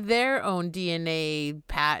could be their own DNA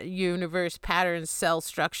universe pattern cell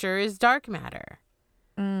structure is dark matter.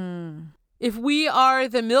 If we are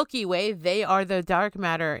the Milky Way, they are the dark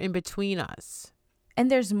matter in between us. And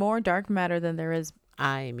there's more dark matter than there is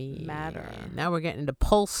matter. Now we're getting into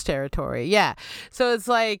pulse territory. Yeah. So it's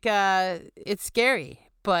like, it's scary,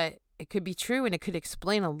 but it could be true, and it could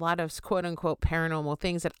explain a lot of quote unquote paranormal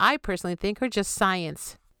things that I personally think are just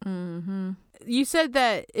science. You said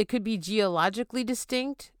that it could be geologically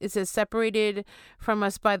distinct. It says separated from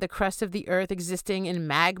us by the crust of the earth existing in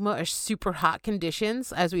magma or super hot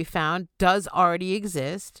conditions, as we found, does already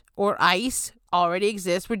exist, or ice already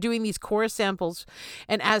exists. We're doing these core samples,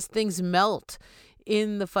 and as things melt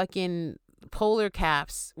in the fucking polar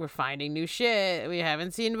caps, we're finding new shit we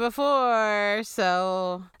haven't seen before.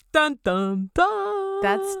 So, dun dun dun.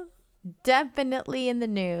 That's definitely in the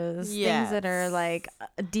news. Yes. Things that are like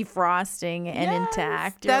defrosting and Yes,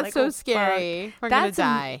 intact. You're That's like, so "Oh, fuck." scary. We're That's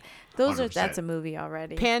gonna die. That's 100%. a movie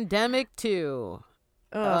already. Pandemic 2.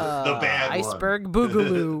 Ugh. The bad one. Iceberg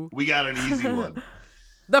Boogaloo. We got an easy one.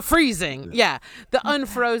 The freezing. Yeah. The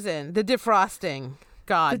unfrozen. The defrosting.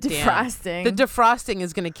 God The damn. defrosting. The defrosting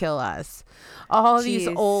is going to kill us. All these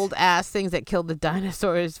Jeez. old ass things that killed the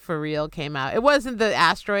dinosaurs for real came out. It wasn't the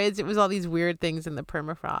asteroids. It was all these weird things in the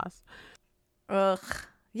permafrost. Ugh.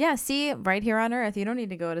 Yeah, see, right here on Earth, you don't need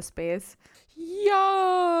to go to space.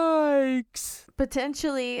 Yikes.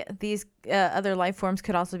 Potentially, these other life forms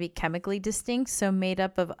could also be chemically distinct, so made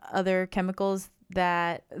up of other chemicals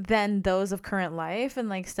than those of current life, and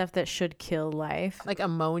like stuff that should kill life. Like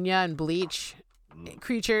ammonia and bleach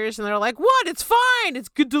creatures, and they're like, what? It's fine. It's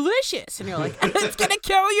good, delicious. And you're like, it's going to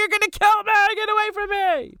kill you. You're going to kill me. Get away from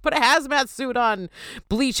me. Put a hazmat suit on,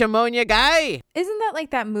 bleach ammonia guy. Isn't that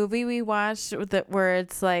like that movie we watched where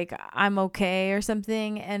it's like I'm okay or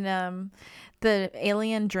something, and the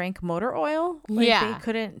alien drank motor oil? Like, Yeah. they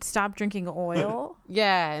couldn't stop drinking oil.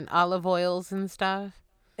 Yeah, and olive oils and stuff.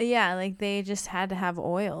 Yeah, like they just had to have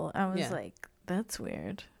oil. I was Yeah. like, that's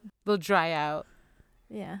weird. They'll dry out.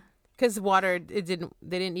 Yeah. Because water, they didn't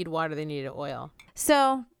need water, they needed oil.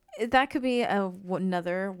 So that could be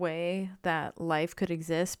another way that life could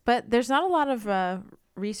exist. But there's not a lot of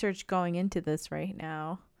research going into this right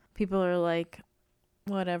now. People are like,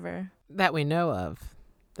 whatever. That we know of.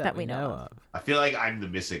 That we know of. I feel like I'm the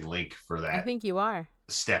missing link for I that think you are.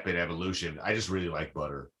 step in evolution. I just really like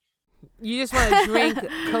butter. You just want to drink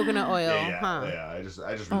coconut oil, huh? Yeah. I just. Oh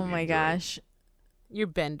really my enjoy gosh. You're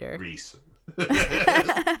Bender. Grease.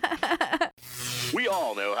 We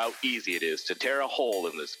all know how easy it is to tear a hole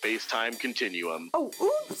in the space-time continuum. Oh,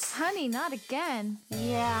 oops. Honey, not again.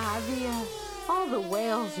 Yeah, all the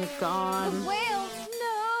whales are gone. Whales,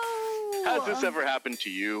 no. Has this ever happened to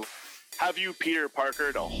you? Have you Peter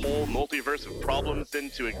Parkered a whole multiverse of problems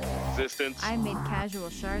into existence? I made casual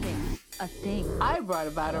sharding a thing. I brought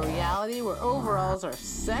about a reality where overalls are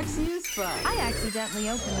sexy as fuck. I accidentally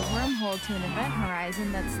opened a wormhole to an event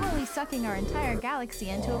horizon that's slowly sucking our entire galaxy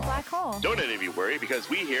into a black hole. Don't any of you worry, because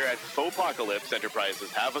we here at Fopocalypse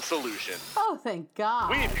Enterprises have a solution. Oh, thank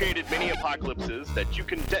God. We've created mini apocalypses that you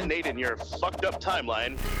can detonate in your fucked up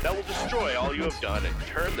timeline that will destroy all you have done and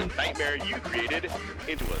turn the nightmare you created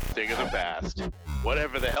into a thing of the past.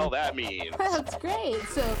 Whatever the hell that means. That's great.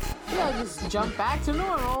 So, just jump back to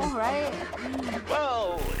normal, right?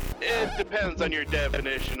 Well, it depends on your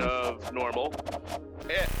definition of normal.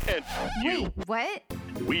 And you, What?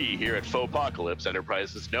 we here at Fopocalypse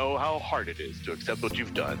Enterprises know how hard it is to accept what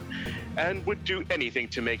you've done and would do anything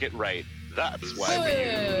to make it right. That's why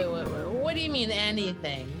Wait. What do you mean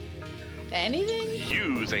anything? Anything?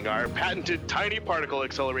 using our patented tiny particle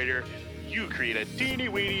accelerator, you create a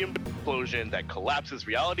teeny-weeny implosion that collapses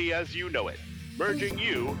reality as you know it, merging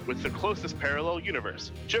you with the closest parallel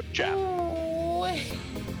universe. Chip chap. Wait.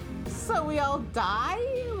 So we all die?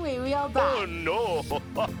 Wait, we all Oh die? no!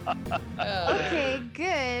 Okay,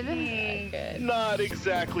 good. Not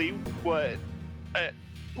exactly what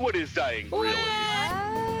is dying really.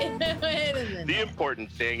 Wait a minute. The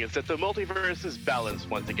important thing is that the multiverse is balanced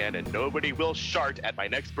once again, and nobody will shart at my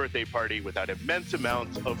next birthday party without immense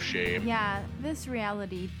amounts of shame. Yeah, this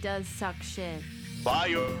reality does suck shit. Buy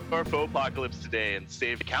your Fopocalypse today and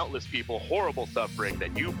save countless people horrible suffering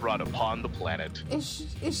that you brought upon the planet.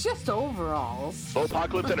 It's just overalls.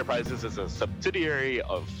 Fopocalypse Enterprises is a subsidiary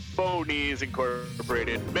of Phonies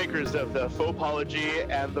Incorporated, makers of the Fopology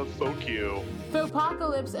and the FOQ.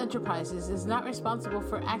 Fopocalypse Enterprises is not responsible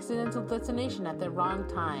for accidental detonation at the wrong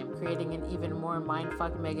time, creating an even more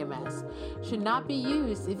mindfuck mega mess. Should not be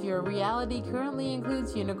used if your reality currently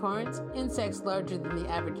includes unicorns, insects larger than the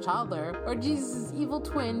average toddler, or Jesus' evil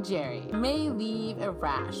twin Jerry. May leave a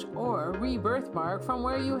rash or rebirth mark from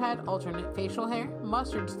where you had alternate facial hair,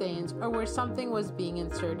 mustard stains, or where something was being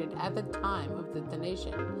inserted at the time of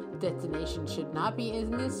detonation. Detonation should not be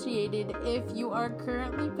initiated if you are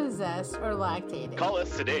currently possessed or lactating. Call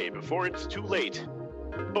us today before it's too late.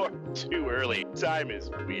 Or too early. Time is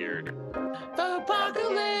weird.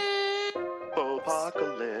 Fopocalypse!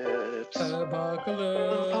 Fopocalypse. Fuck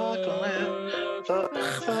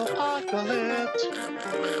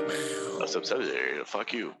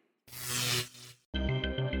you.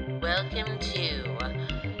 Welcome to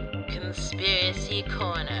Conspiracy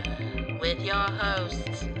Corner with your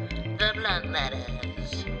hosts, the Blunt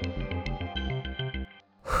Letters.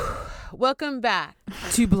 Welcome back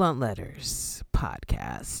to Blunt Letters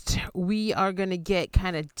podcast. We are going to get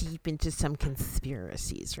kind of deep into some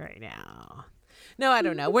conspiracies right now. No, I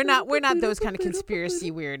don't know. We're not those kind of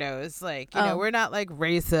conspiracy weirdos. Like, you know, we're not like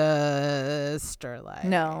racist or like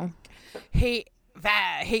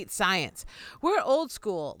hate science. We're old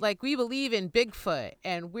school. Like, we believe in Bigfoot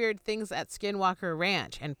and weird things at Skinwalker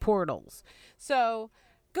Ranch and portals. So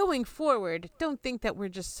going forward, don't think that we're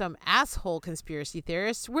just some asshole conspiracy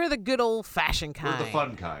theorists. We're the good old-fashioned kind. We're the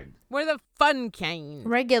fun kind. We're the fun kind.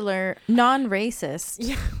 Regular, non-racist.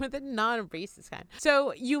 Yeah, we're the non-racist kind.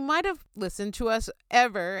 So you might have listened to us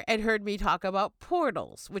ever and heard me talk about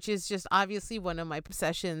portals, which is just obviously one of my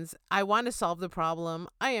obsessions. I want to solve the problem.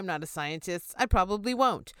 I am not a scientist. I probably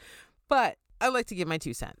won't. But I like to give my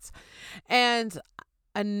 2 cents. And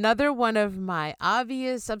another one of my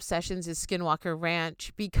obvious obsessions is Skinwalker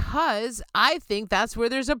Ranch because I think that's where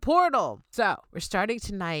there's a portal. So we're starting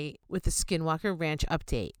tonight with the Skinwalker Ranch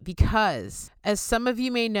update because, as some of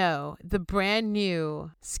you may know, the brand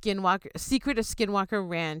new Secret of Skinwalker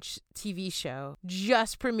Ranch TV show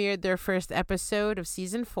just premiered their first episode of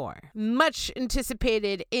season 4. Much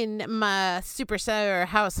anticipated in my Super Sour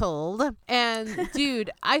household. And dude,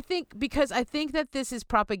 I think that this is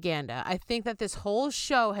propaganda. I think that this whole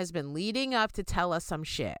show has been leading up to tell us some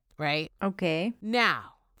shit, right? Okay.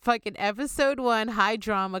 Now, fucking episode 1 high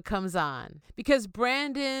drama comes on because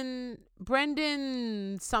Brendan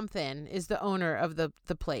something is the owner of the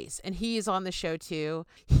place, and he is on the show too.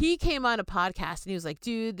 He came on a podcast and he was like,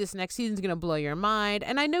 dude, this next season's gonna blow your mind.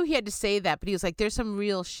 And I know he had to say that, but he was like, there's some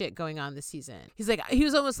real shit going on this season. He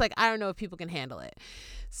was almost like, I don't know if people can handle it.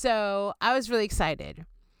 So I was really excited.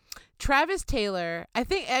 Travis Taylor,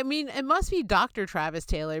 it must be Dr. Travis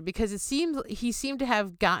Taylor because he seemed to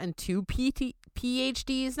have gotten 2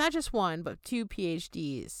 PhDs, not just 1, but 2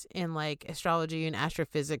 PhDs in like astrology and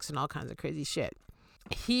astrophysics and all kinds of crazy shit.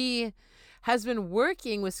 He has been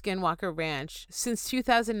working with Skinwalker Ranch since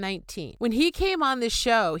 2019. When he came on this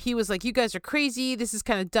show, he was like, you guys are crazy. This is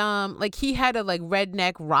kind of dumb. Like, he had a like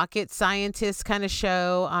redneck rocket scientist kind of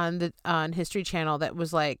show on History Channel that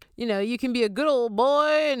was like, you know, you can be a good old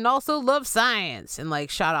boy and also love science, and like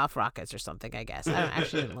shot off rockets or something, I guess. I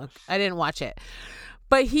didn't watch it.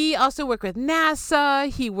 But he also worked with NASA.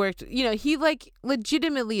 He like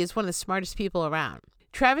legitimately is one of the smartest people around.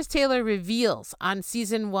 Travis Taylor reveals on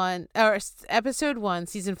episode 1,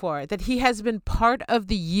 season 4, that he has been part of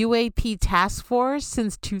the UAP task force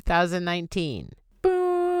since 2019.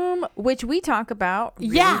 Boom. Which we talk about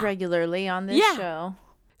really regularly on this show.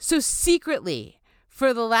 So secretly,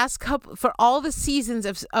 for all the seasons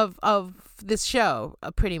of this show,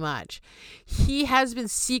 pretty much, he has been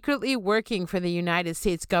secretly working for the United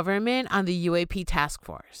States government on the UAP task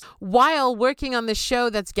force while working on the show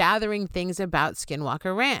that's gathering things about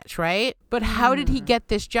Skinwalker Ranch, right? But how did he get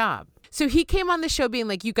this job? So he came on the show being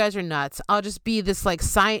like, you guys are nuts. I'll just be this like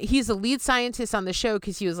he's the lead scientist on the show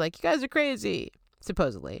because he was like, you guys are crazy,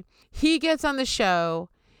 supposedly. He gets on the show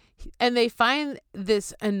and they find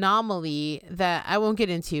this anomaly that I won't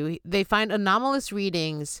get into. They find anomalous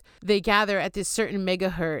readings. They gather at this certain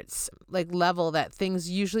megahertz like level that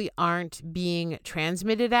things usually aren't being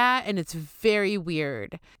transmitted at, and it's very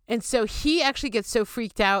weird. And so he actually gets so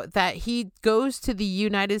freaked out that he goes to the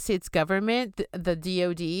United States government, the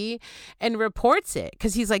DOD, and reports it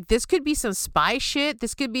because he's like, this could be some spy shit.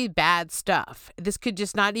 This could be bad stuff. This could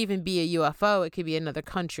just not even be a UFO. It could be another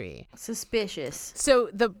country. Suspicious. So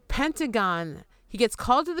the Pentagon, he gets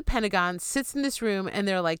called to the Pentagon, sits in this room, and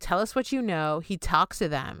they're like, tell us what you know. He talks to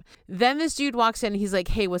them. Then this dude walks in and he's like,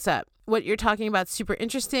 hey, what's up? What you're talking about is super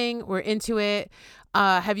interesting. We're into it.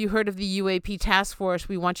 Have you heard of the UAP task force?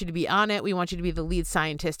 We want you to be on it. We want you to be the lead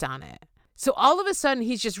scientist on it. So all of a sudden,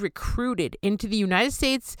 he's just recruited into the United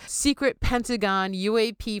States secret Pentagon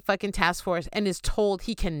UAP fucking task force and is told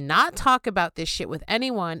he cannot talk about this shit with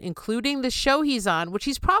anyone, including the show he's on, which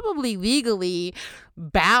he's probably legally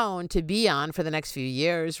bound to be on for the next few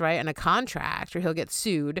years, right? On a contract, or he'll get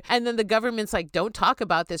sued. And then the government's like, don't talk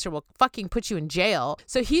about this or we'll fucking put you in jail.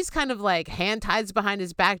 So he's kind of like hand ties behind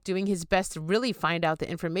his back, doing his best to really find out the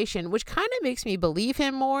information, which kind of makes me believe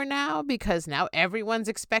him more now because now everyone's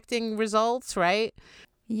expecting results, right?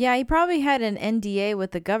 Yeah, he probably had an NDA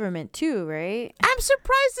with the government too, right? I'm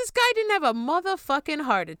surprised this guy didn't have a motherfucking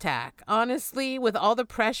heart attack, honestly, with all the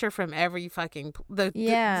pressure from every fucking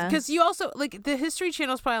Yeah. because you also like the History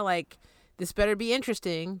Channel's probably like, this better be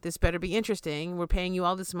interesting. This better be interesting. We're paying you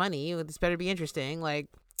all this money. This better be interesting. Like,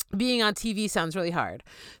 being on TV sounds really hard.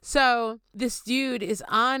 So this dude is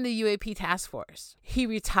on the UAP task force. He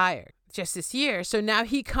retired just this year. So now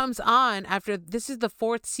he comes on after, this is the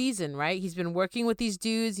 4th season, right? He's been working with these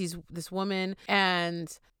dudes, this woman,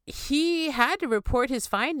 and he had to report his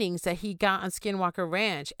findings that he got on Skinwalker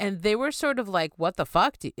Ranch, and they were sort of like, what the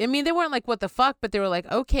fuck? I mean, they weren't like, what the fuck, but they were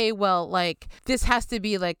like, okay, well, like, this has to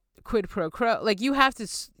be like quid pro quo. Like,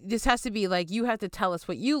 this has to be like, you have to tell us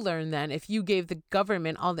what you learned then if you gave the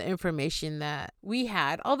government all the information that we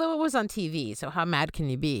had, although it was on TV, so how mad can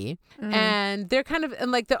you be? And they're kind of,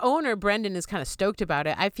 and like the owner, Brendan, is kind of stoked about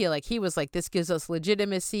it. I feel like he was like, this gives us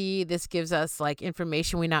legitimacy, this gives us like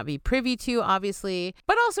information we not be privy to, obviously,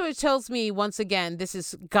 but also it tells me once again, this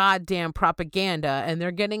is goddamn propaganda, and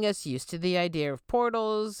they're getting us used to the idea of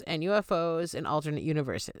portals and UFOs and alternate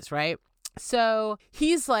universes, right? So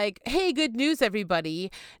he's like, hey, good news, everybody.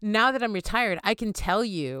 Now that I'm retired, I can tell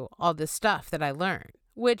you all this stuff that I learned,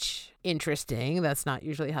 which, interesting. That's not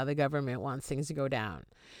usually how the government wants things to go down.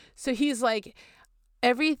 So he's like,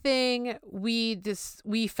 everything we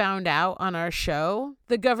found out on our show,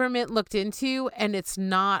 the government looked into, and it's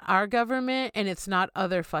not our government and it's not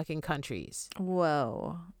other fucking countries.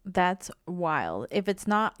 Whoa, that's wild. If it's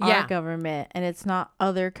not Yeah. our government and it's not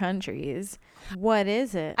other countries, what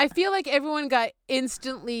is it? I feel like everyone got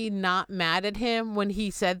instantly not mad at him when he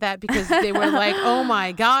said that, because they were like, oh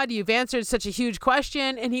my God, you've answered such a huge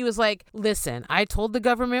question. And he was like, listen, I told the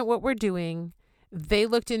government what we're doing. They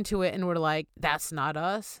looked into it and were like, that's not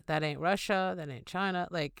us. That ain't Russia. That ain't China.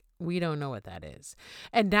 Like, we don't know what that is.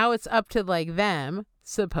 And now it's up to like them,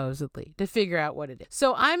 supposedly, to figure out what it is.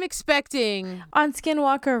 So I'm expecting On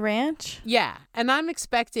Skinwalker Ranch? Yeah, and I'm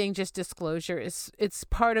expecting just disclosure. It's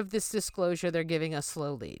part of this disclosure they're giving us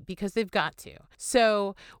slowly, because they've got to.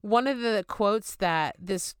 So one of the quotes that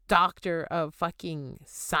this doctor of fucking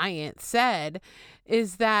science said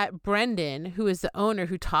is that Brendan, who is the owner,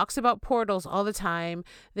 who talks about portals all the time,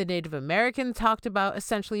 the Native American talked about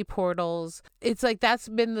essentially portals. It's like that's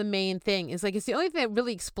been the main thing. It's like it's the only thing that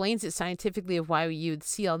really explains it scientifically of why you'd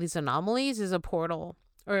see all these anomalies is a portal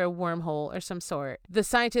or a wormhole or some sort. The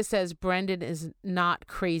scientist says Brendan is not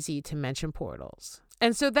crazy to mention portals.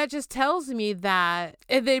 And so that just tells me that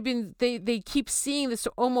they keep seeing this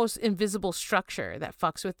almost invisible structure that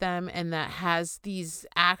fucks with them and that has these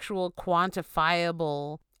actual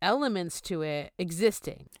quantifiable elements to it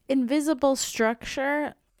existing. Invisible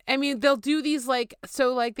structure? I mean, they'll do these they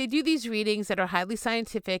do these readings that are highly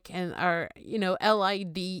scientific and are,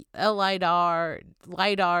 LIDAR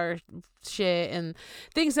shit and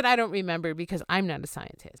things that I don't remember because I'm not a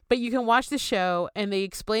scientist. But you can watch the show and they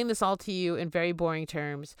explain this all to you in very boring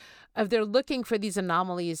terms of they're looking for these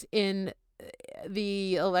anomalies in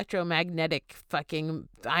the electromagnetic fucking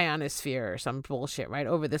ionosphere or some bullshit right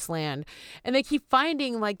over this land. And they keep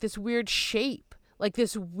finding like this weird shape. Like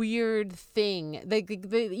this weird thing. They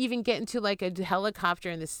even get into like a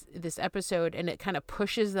helicopter in this episode, and it kind of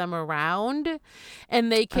pushes them around,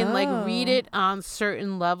 and they can like read it on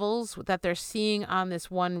certain levels that they're seeing on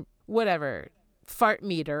this one fart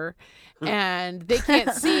meter, and they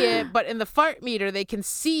can't see it, but in the fart meter they can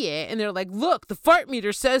see it, and they're like, look, the fart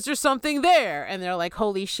meter says there's something there, and they're like,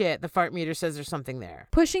 holy shit, the fart meter says there's something there.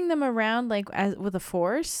 Pushing them around like with a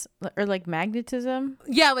force or like magnetism?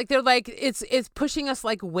 Yeah, like they're like it's pushing us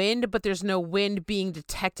like wind, but there's no wind being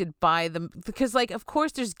detected by them, because like of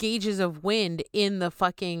course there's gauges of wind in the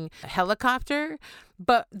fucking helicopter.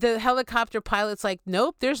 But the helicopter pilot's like,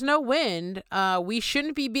 nope, there's no wind. We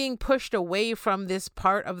shouldn't be being pushed away from this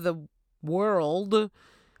part of the world,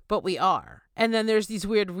 but we are. And then there's these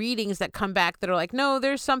weird readings that come back that are like, no,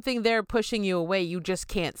 there's something there pushing you away. You just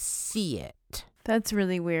can't see it. That's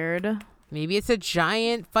really weird. Maybe it's a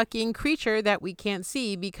giant fucking creature that we can't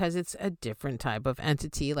see because it's a different type of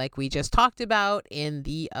entity like we just talked about in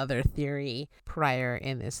the other theory prior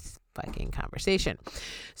in this fucking conversation.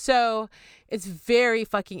 So it's very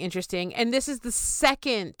fucking interesting. And this is the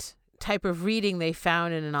second type of reading, they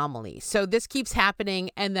found an anomaly. So this keeps happening,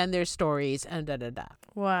 and then there's stories and da-da-da.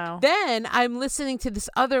 Wow. Then I'm listening to this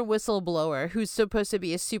other whistleblower who's supposed to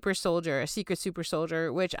be a super soldier, a secret super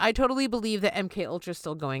soldier, which I totally believe that MK Ultra is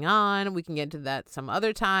still going on. We can get into that some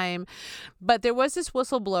other time. But there was this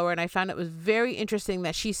whistleblower, and I found it was very interesting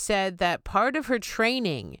that she said that part of her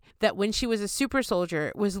training, that when she was a super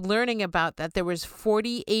soldier, was learning about that there was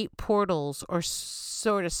 48 portals or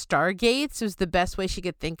sort of stargates was the best way she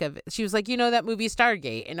could think of it. She was like, you know that movie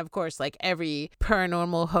Stargate? And of course, like every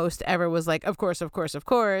paranormal host ever was like, of course, of course, of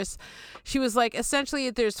course. She was like, essentially,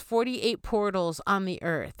 there's 48 portals on the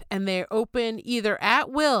earth, and they're open either at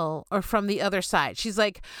will or from the other side. She's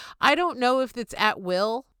like, I don't know if it's at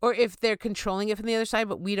will or if they're controlling it from the other side,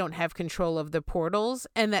 but we don't have control of the portals,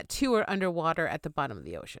 and that 2 are underwater at the bottom of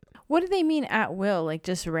the ocean. What do they mean at will? Like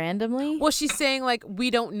just randomly? Well, she's saying like, we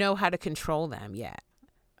don't know how to control them yet.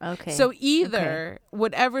 Okay. So either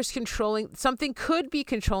whatever's controlling, something could be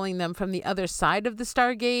controlling them from the other side of the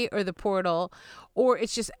Stargate or the portal, or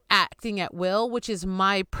it's just acting at will, which is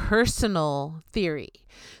my personal theory.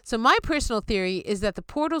 So my personal theory is that the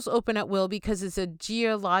portals open at will because it's a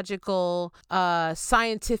geological,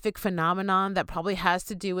 scientific phenomenon that probably has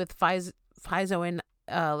to do with piezoelectric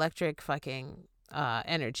fucking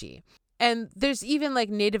energy. And there's even like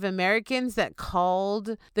Native Americans that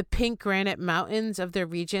called the pink granite mountains of their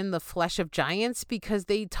region the flesh of giants because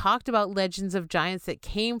they talked about legends of giants that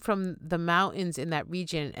came from the mountains in that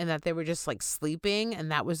region and that they were just like sleeping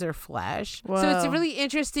and that was their flesh. Whoa. So it's really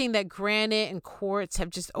interesting that granite and quartz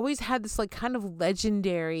have just always had this like kind of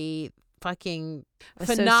legendary fucking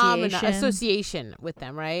association with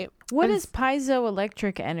them, right? What is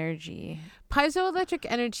piezoelectric energy? Piezoelectric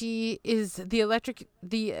energy is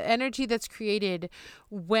the energy that's created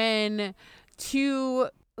when 2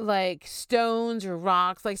 like stones or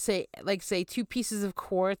rocks, like say 2 pieces of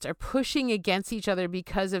quartz are pushing against each other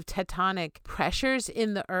because of tectonic pressures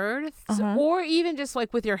in the earth, or even just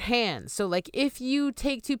like with your hands. So like if you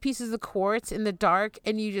take 2 pieces of quartz in the dark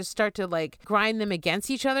and you just start to like grind them against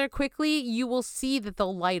each other quickly, you will see that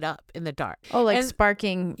they'll light up in the dark. Oh, like and,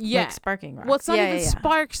 sparking, yeah. like sparking rocks. Well, it's not even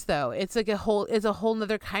sparks though. It's like it's a whole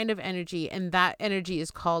nother kind of energy, and that energy is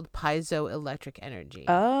called piezoelectric energy.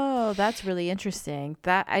 Oh, that's really interesting.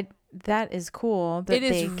 That is cool that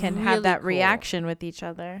they can have that reaction with each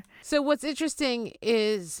other. So what's interesting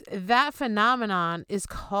is that phenomenon is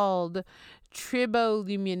called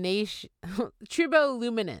triboluminance,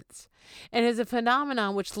 and is a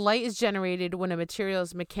phenomenon which light is generated when a material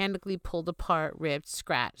is mechanically pulled apart, ripped,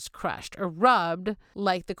 scratched, crushed, or rubbed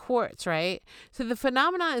like the quartz, right? So the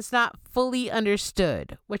phenomenon is not fully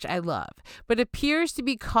understood, which I love, but appears to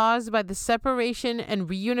be caused by the separation and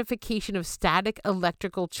reunification of static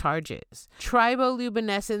electrical charges.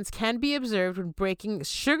 Triboluminescence can be observed when breaking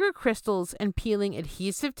sugar crystals and peeling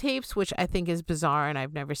adhesive tapes, which I think is bizarre and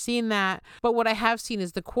I've never seen that. But what I have seen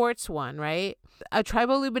is the quartz one, right? A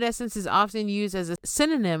triboluminescence is often used as a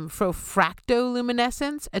synonym for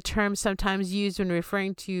fractoluminescence, a term sometimes used when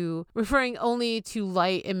referring only to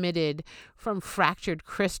light emitted from fractured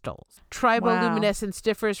crystals. Triboluminescence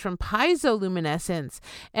differs from piezoluminescence,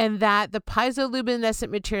 and that the piezoluminescent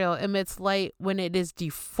material emits light when it is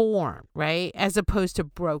deformed, right, as opposed to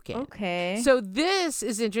broken. Okay. So this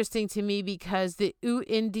is interesting to me because the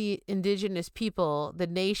Ute indigenous people, the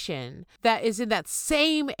nation that is in that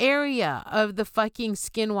same area of the fucking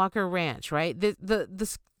Skinwalker Ranch, right?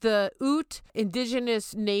 The Ute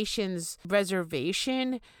Indigenous Nations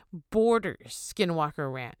Reservation borders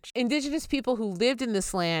Skinwalker Ranch. Indigenous people who lived in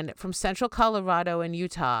this land from central Colorado and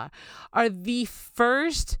Utah are the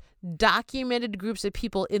first documented groups of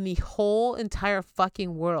people in the whole entire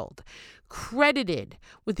fucking world credited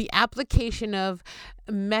with the application of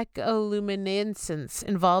mecholuminescence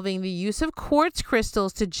involving the use of quartz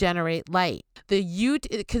crystals to generate light. The Ute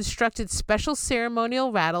constructed special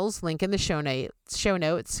ceremonial rattles, link in the show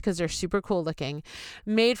notes because they're super cool looking,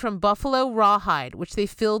 made from buffalo rawhide, which they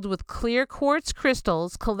filled with clear quartz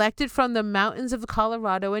crystals collected from the mountains of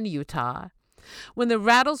Colorado and Utah. When the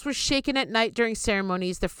rattles were shaken at night during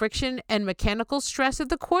ceremonies, the friction and mechanical stress of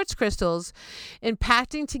the quartz crystals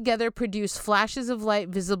impacting together produced flashes of light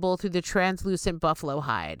visible through the translucent buffalo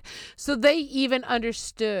hide. So they even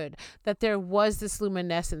understood that there was this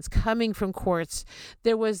luminescence coming from quartz.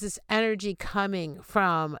 There was this energy coming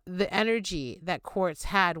from the energy that quartz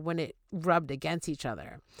had when it rubbed against each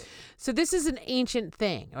other. So this is an ancient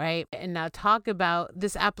thing, right? And now talk about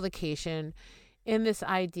this application in this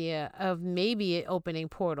idea of maybe it opening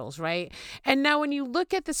portals, right? And now when you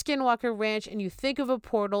look at the Skinwalker Ranch and you think of a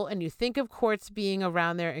portal and you think of quartz being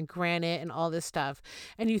around there and granite and all this stuff,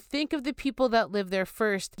 and you think of the people that lived there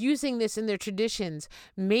first using this in their traditions,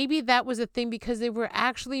 maybe that was a thing because they were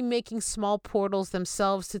actually making small portals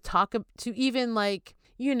themselves to even like,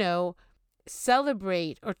 you know,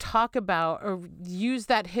 celebrate or talk about or use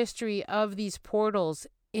that history of these portals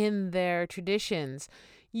in their traditions,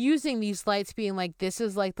 using these lights being like, this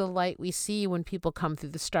is like the light we see when people come through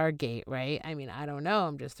the Stargate, right? I mean, I don't know.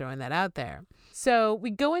 I'm just throwing that out there. So we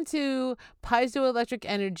go into piezoelectric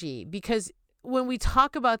energy because when we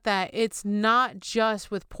talk about that, it's not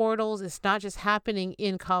just with portals. It's not just happening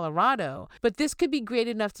in Colorado, but this could be great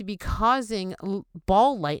enough to be causing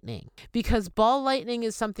ball lightning, because ball lightning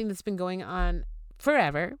is something that's been going on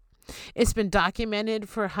forever. It's been documented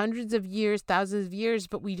for hundreds of years, thousands of years,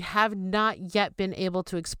 but we have not yet been able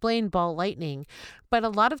to explain ball lightning. But a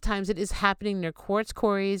lot of times it is happening near quartz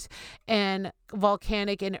quarries and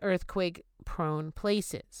volcanic and earthquake prone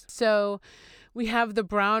places. So we have the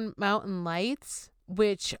Brown Mountain Lights,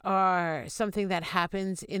 which are something that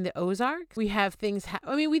happens in the Ozarks. We have things,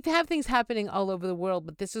 we have things happening all over the world,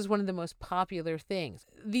 but this is one of the most popular things.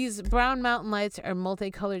 These Brown Mountain Lights are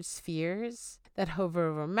multicolored spheres that hover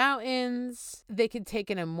over mountains. They can take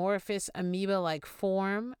an amorphous amoeba-like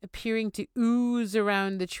form, appearing to ooze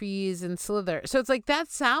around the trees and slither. So it's like, that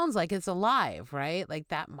sounds like it's alive, right? Like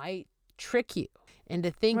that might trick you into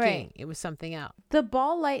thinking it was something else. The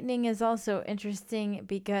ball lightning is also interesting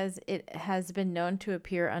because it has been known to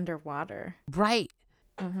appear underwater. Right.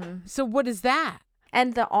 Mm-hmm. So what is that?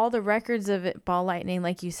 And all the records of it, ball lightning,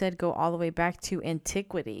 like you said, go all the way back to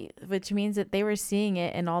antiquity, which means that they were seeing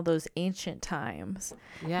it in all those ancient times.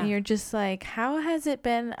 Yeah. And you're just like, how has it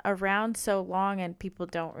been around so long and people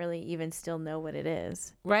don't really even still know what it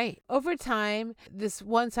is? Right. Over time, this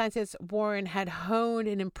one scientist, Warren, had honed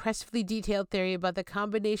an impressively detailed theory about the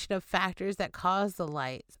combination of factors that cause the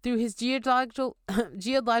lights. Through his geological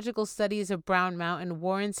studies of Brown Mountain,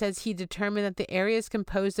 Warren says he determined that the area is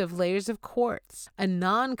composed of layers of quartz, a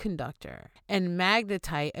non-conductor, and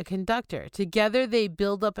magnetite, a conductor. Together, they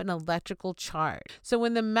build up an electrical charge. So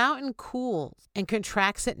when the mountain cools and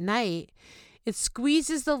contracts at night, it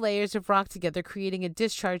squeezes the layers of rock together, creating a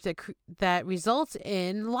discharge that results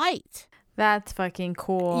in light. That's fucking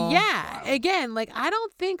cool. Yeah. Again, like, I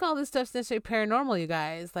don't think all this stuff's necessarily paranormal, you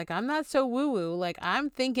guys. Like, I'm not so woo-woo. Like,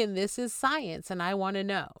 I'm thinking this is science, and I want to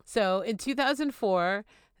know. So in 2004,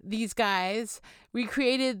 these guys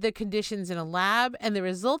recreated the conditions in a lab, and the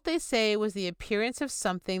result, they say, was the appearance of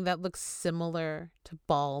something that looks similar to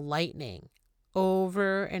ball lightning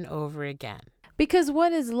over and over again. Because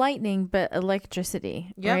what is lightning but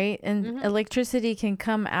electricity, right? And electricity can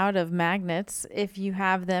come out of magnets if you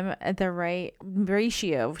have them at the right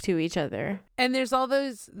ratio to each other. And there's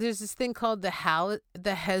this thing called the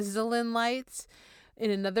Hessdalen lights in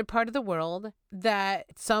another part of the world that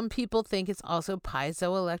some people think it's also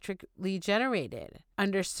piezoelectrically generated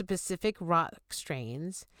under specific rock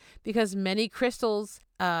strains, because many crystal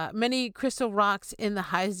rocks in the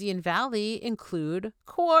Hazian Valley include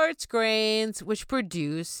quartz grains, which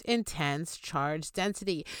produce intense charge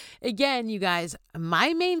density. Again, you guys,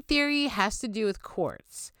 my main theory has to do with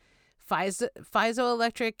quartz,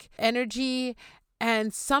 piezoelectric energy,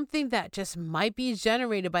 and something that just might be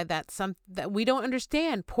generated by that we don't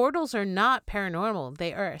understand. Portals are not paranormal.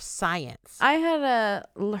 They are science. I had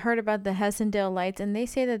heard about the Hessendale lights, and they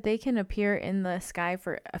say that they can appear in the sky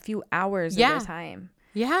for a few hours at a time.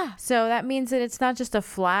 Yeah. So that means that it's not just a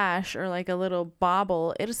flash or like a little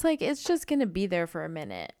bobble. It's like, it's just going to be there for a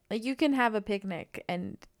minute. Like, you can have a picnic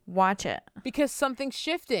and watch it. Because something's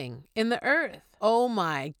shifting in the earth. Oh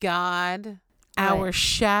my God. Right. Our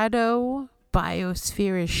shadow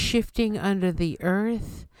biosphere is shifting under the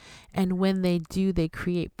earth, and when they do, they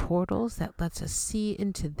create portals that lets us see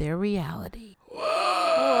into their reality.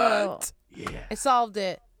 What? Yeah. I solved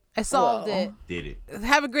it. Did it.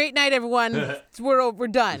 Have a great night, everyone. We're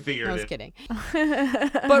done. I was kidding.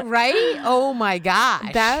 But right? Oh my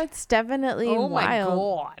gosh. That's definitely wild. Oh my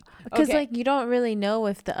God. Because like, you don't really know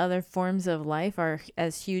if the other forms of life are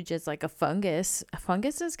as huge as like a fungus.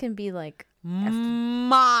 Funguses can be like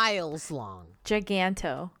miles long.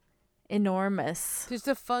 Giganto. Enormous. There's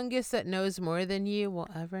a fungus that knows more than you will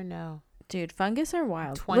ever know. Dude, fungus are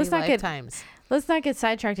wild. 20 lifetimes. Let's not get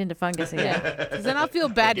sidetracked into fungus again. Because then I'll feel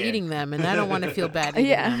bad eating them, and I don't want to feel bad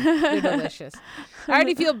eating them. They're delicious. I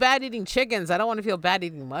already feel bad eating chickens. I don't want to feel bad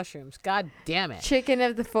eating mushrooms. God damn it. Chicken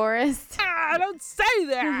of the forest. Don't say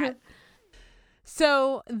that.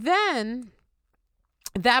 So then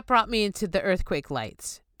that brought me into the earthquake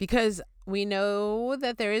lights, because we know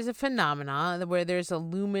that there is a phenomenon where there's a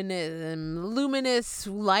luminous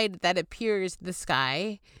light that appears in the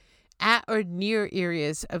sky at or near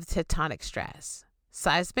areas of tectonic stress,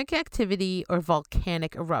 seismic activity, or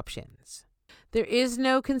volcanic eruptions. There is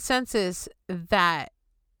no consensus that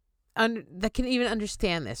can even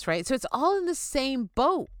understand this, right? So it's all in the same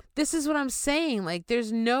boat. This is what I'm saying. Like,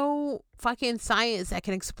 there's no fucking science that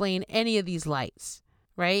can explain any of these lights,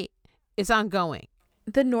 right? It's ongoing.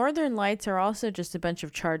 The northern lights are also just a bunch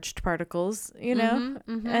of charged particles, you know?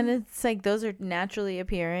 And it's like those are naturally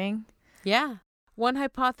appearing. Yeah. One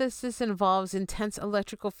hypothesis involves intense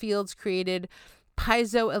electrical fields created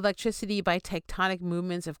piezoelectricity by tectonic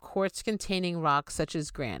movements of quartz-containing rocks such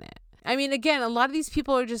as granite. I mean, again, a lot of these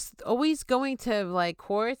people are just always going to like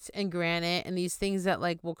quartz and granite and these things that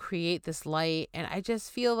like will create this light. And I just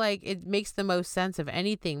feel like it makes the most sense of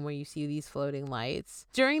anything where you see these floating lights.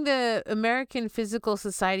 During the American Physical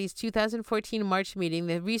Society's 2014 March meeting,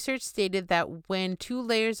 the research stated that when two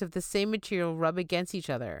layers of the same material rub against each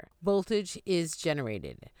other, voltage is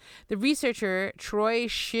generated. The researcher, Troy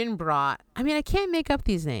Shinbrot, I can't make up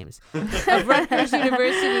these names, of Rutgers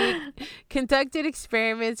University, conducted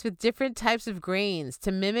experiments with different types of grains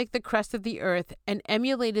to mimic the crust of the earth and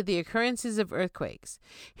emulated the occurrences of earthquakes.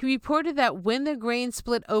 He reported that when the grain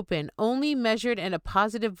split open, only measured in a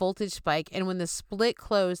positive voltage spike, and when the split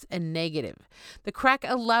closed, a negative. The crack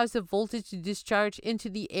allows the voltage to discharge into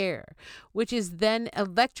the air, which is then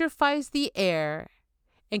electrifies the air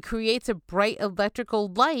and creates a bright electrical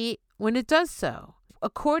light when it does so.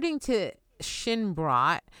 According to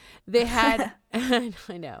Shinbrot, they had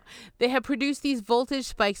they had produced these voltage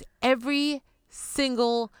spikes every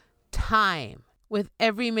single time with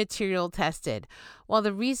every material tested. While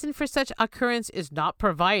the reason for such occurrence is not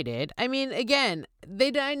provided, again,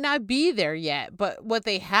 they might not be there yet, but what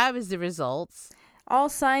they have is the results. All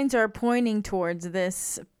signs are pointing towards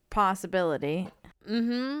this possibility.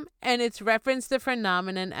 And it's referenced the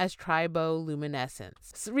phenomenon as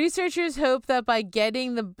triboluminescence. Researchers hope that by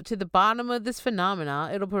getting to the bottom of this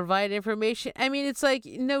phenomena, it'll provide information. It's like,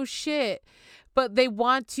 no shit. But they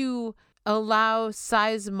want to allow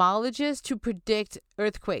seismologists to predict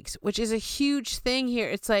earthquakes, which is a huge thing here.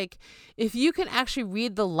 It's like, if you can actually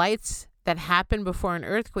read the lights that happen before an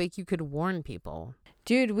earthquake, you could warn people.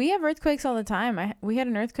 Dude, we have earthquakes all the time. We had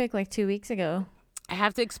an earthquake like 2 weeks ago. I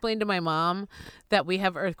have to explain to my mom that we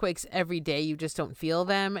have earthquakes every day. You just don't feel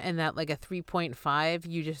them. And that like a 3.5,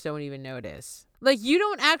 you just don't even notice. Like, you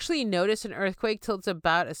don't actually notice an earthquake till it's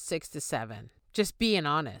about a 6 to 7. Just being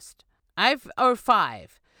honest. Or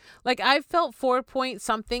 5. Like, I've felt 4 point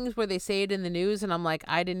somethings where they say it in the news. And I'm like,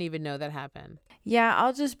 I didn't even know that happened. Yeah,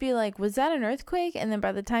 I'll just be like, was that an earthquake? And then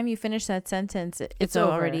by the time you finish that sentence, it's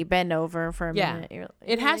already been over for a minute.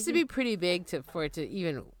 It has to be pretty big for it to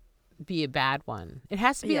even be a bad one. It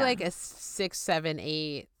has to be like a 6, 7,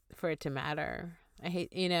 8 for it to matter. I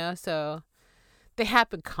hate, so they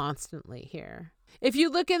happen constantly here. If you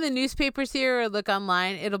look in the newspapers here or look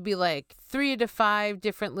online, it'll be like 3 to 5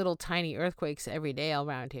 different little tiny earthquakes every day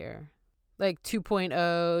around here. Like 2.0,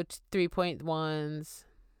 3.1s.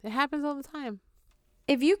 It happens all the time.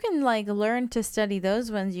 If you can like learn to study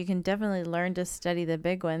those ones, you can definitely learn to study the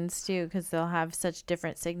big ones too, because they'll have such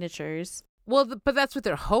different signatures. Well, but that's what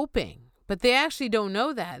they're hoping. But they actually don't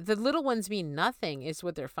know that. The little ones mean nothing is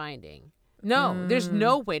what they're finding. No, there's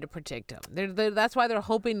no way to predict them. That's why they're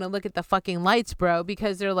hoping to look at the fucking lights, bro,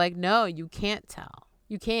 because they're like, no, you can't tell.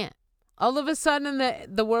 You can't. All of a sudden,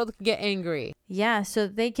 the world can get angry. Yeah, so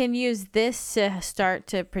they can use this to start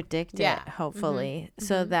to predict it, hopefully,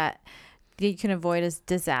 so that you can avoid as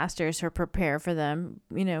disasters or prepare for them,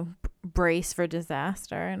 brace for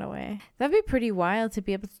disaster in a way. That'd be pretty wild to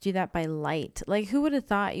be able to do that by light. Like, who would have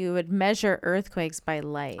thought you would measure earthquakes by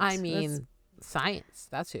light? Science,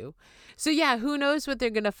 that's who. So yeah, who knows what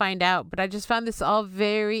they're going to find out, but I just found this all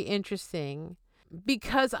very interesting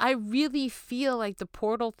because I really feel like the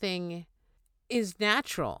portal thing is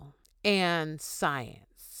natural and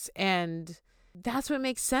science, and that's what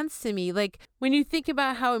makes sense to me. Like, when you think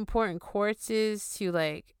about how important quartz is to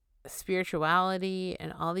like spirituality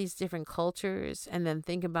and all these different cultures, and then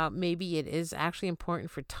think about maybe it is actually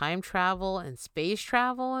important for time travel and space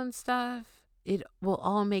travel and stuff, it will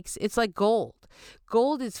all it's like gold.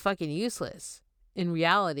 Gold is fucking useless in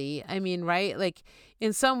reality. Right? Like,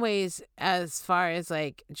 in some ways, as far as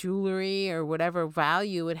like jewelry or whatever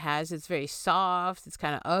value it has, it's very soft. It's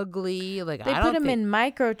kind of ugly. Like, they put them in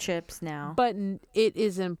microchips now. But it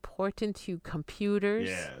is important to computers.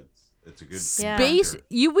 Yeah, it's a good space.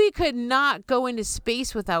 computer. We could not go into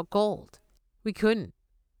space without gold. We couldn't.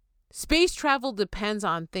 Space travel depends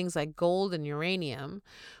on things like gold and uranium,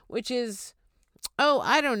 which is,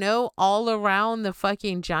 I don't know, all around the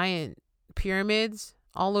fucking giant pyramids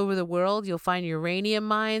all over the world. You'll find uranium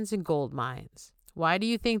mines and gold mines. Why do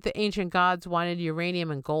you think the ancient gods wanted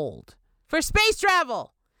uranium and gold? For space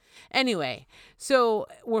travel! Anyway, so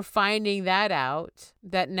we're finding that out,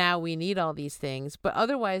 that now we need all these things, but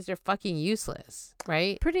otherwise they're fucking useless,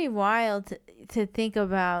 right? Pretty wild to think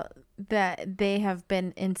about that they have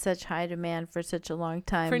been in such high demand for such a long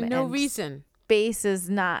time. For no and reason. Space has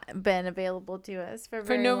not been available to us for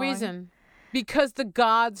very no long. reason. Because the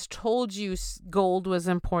gods told you gold was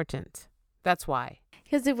important. That's why.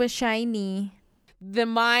 Because it was shiny. The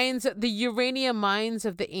uranium mines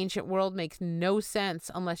of the ancient world makes no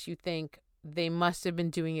sense unless you think they must have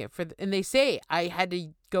been doing it and they say, I had to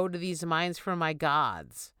go to these mines for my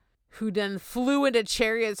gods, who then flew into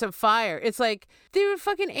chariots of fire. It's like, they were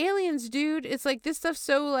fucking aliens, dude. It's like, this stuff's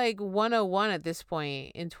so like 101 at this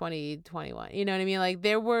point in 2021. You know what I mean? Like,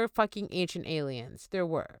 there were fucking ancient aliens. There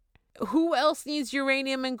were. Who else needs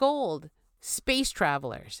uranium and gold? Space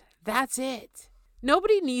travelers. That's it.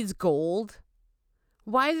 Nobody needs gold.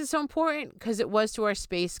 Why is it so important? Because it was to our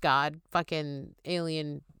space god, fucking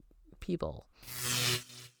alien people.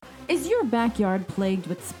 Is your backyard plagued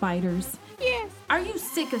with spiders? Yes. Are you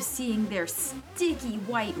sick of seeing their sticky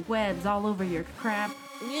white webs all over your crap?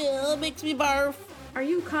 Yeah, it makes me barf. Are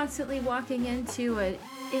you constantly walking into an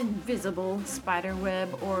invisible spider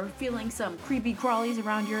web or feeling some creepy crawlies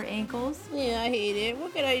around your ankles? Yeah, I hate it.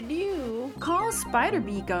 What can I do? Call Spider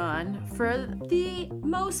Be Gone for the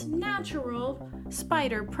most natural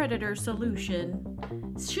spider predator solution.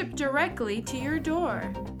 Shipped directly to your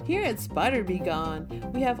door. Here at Spider Be Gone,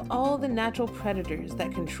 we have all the natural predators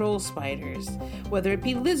that control spiders, whether it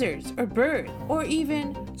be lizards or birds, or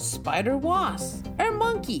even spider wasps or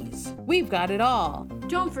monkeys. We've got it all.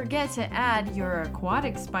 Don't forget to add your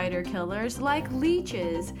aquatic spider killers like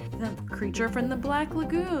leeches, the creature from the Black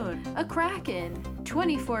Lagoon, a kraken,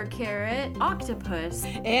 24-karat octopus.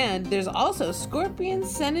 And there's also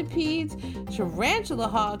scorpions, centipedes, tarantula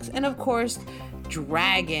hawks, and of course,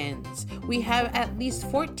 dragons. We have at least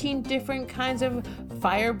 14 different kinds of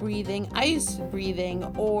fire-breathing, ice-breathing,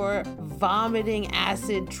 or vomiting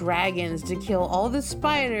acid dragons to kill all the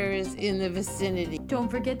spiders in the vicinity. Don't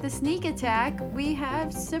forget the sneak attack. We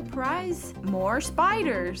have more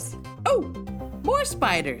spiders. Oh, more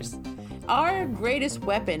spiders. Our greatest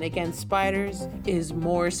weapon against spiders is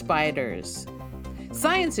more spiders.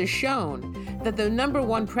 Science has shown that the number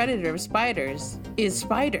one predator of spiders is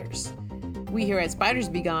spiders. We here at Spiders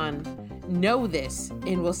Be Gone know this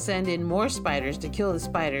and will send in more spiders to kill the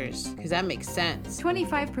spiders, because that makes sense.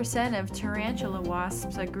 25% of tarantula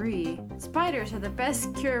wasps agree. Spiders are the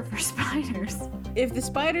best cure for spiders. If the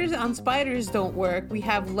spiders on spiders don't work, we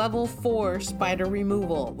have level 4 spider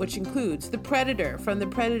removal, which includes the Predator from the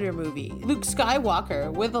Predator movie, Luke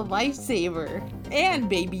Skywalker with a lightsaber, and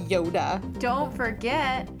Baby Yoda. Don't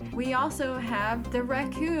forget, we also have the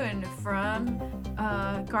raccoon from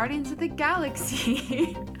Guardians of the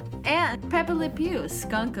Galaxy. And Pepe Le Pew,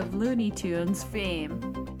 skunk of Looney Tunes fame.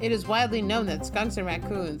 It is widely known that skunks and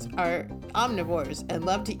raccoons are omnivores and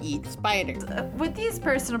love to eat spiders. With these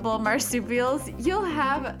personable marsupials, you'll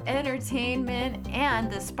have entertainment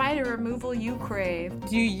and the spider removal you crave.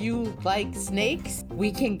 Do you like snakes?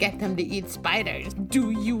 We can get them to eat spiders.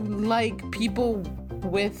 Do you like people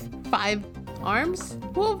with 5 arms?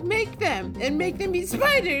 We'll make them and make them eat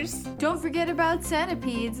spiders. Don't forget about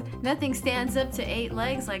centipedes. Nothing stands up to 8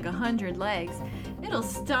 legs like 100 legs. It'll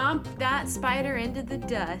stomp that spider into the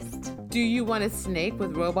dust. Do you want a snake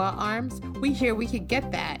with robot arms? We could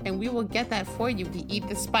get that, and we will get that for you to eat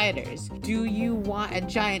the spiders. Do you want a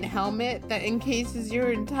giant helmet that encases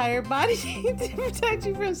your entire body to protect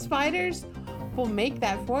you from spiders? We'll make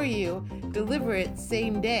that for you. Deliver it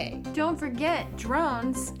same day. Don't forget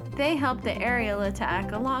drones. They help the aerial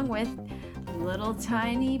attack along with little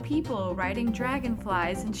tiny people riding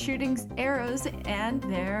dragonflies and shooting arrows and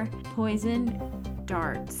their poison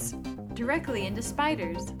darts directly into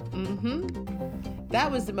spiders. That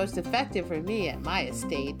was the most effective for me at my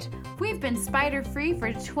estate. We've been spider-free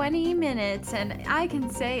for 20 minutes, and I can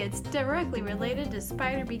say it's directly related to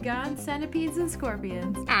Spider Be Gone, centipedes, and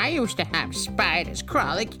scorpions. I used to have spiders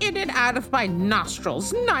crawling in and out of my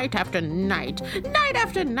nostrils night after night. Night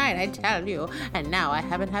after night, I tell you. And now I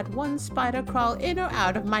haven't had one spider crawl in or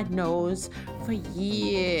out of my nose for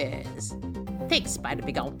years. Thanks, Spider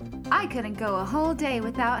Be Gone. I couldn't go a whole day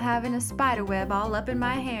without having a spider web all up in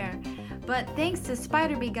my hair. But thanks to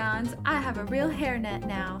Spider Be Gone's, I have a real hairnet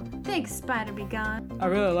now. Thanks, Spider Be Gone. I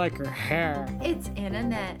really like her hair. It's in a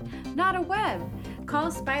net, not a web. Call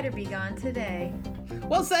Spider Be Gone today.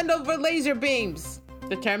 We'll send over laser beams.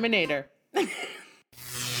 The Terminator.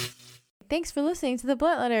 Thanks for listening to the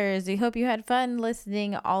Blunt Letters. We hope you had fun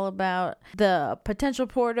listening all about the potential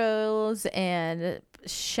portals and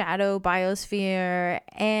shadow biosphere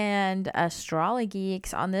and astrology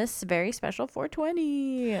geeks on this very special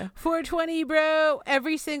 420. 420, bro.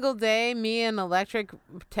 Every single day, me and Electric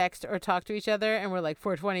text or talk to each other, and we're like,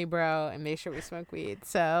 420, bro, and make sure we smoke weed.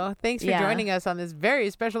 So thanks for joining us on this very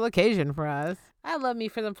special occasion for us. I love me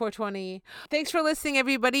for them 420. Thanks for listening,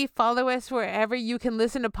 everybody. Follow us wherever you can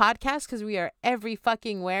listen to podcasts, because we are every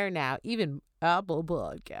fucking where now, even Apple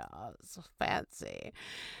Podcasts. Fancy.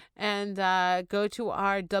 And go to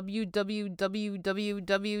our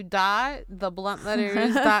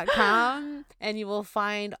www.thebluntletters.com and you will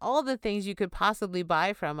find all the things you could possibly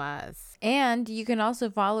buy from us. And you can also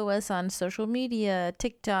follow us on social media,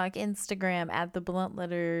 TikTok, Instagram, at The Blunt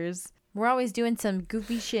Letters. We're always doing some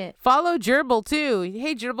goofy shit. Follow Gerbil too.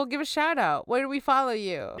 Hey Gerbil, give a shout out. Where do we follow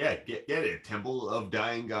you? Yeah, get it. Temple of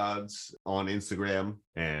Dying Gods on Instagram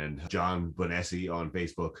and John Bonessi on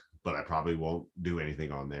Facebook, but I probably won't do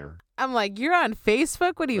anything on there. I'm like, you're on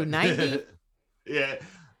Facebook? What are you, 90? Yeah,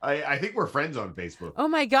 I think we're friends on Facebook. Oh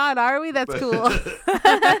my God, are we? That's cool. I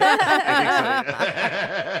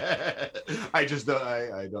think so. I just don't,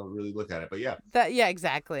 I don't really look at it, but yeah. Yeah,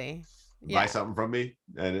 exactly. Buy something from me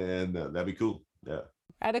and that'd be cool. Yeah.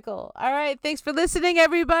 Radical. All right. Thanks for listening,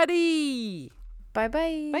 everybody.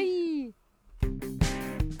 Bye-bye. Bye.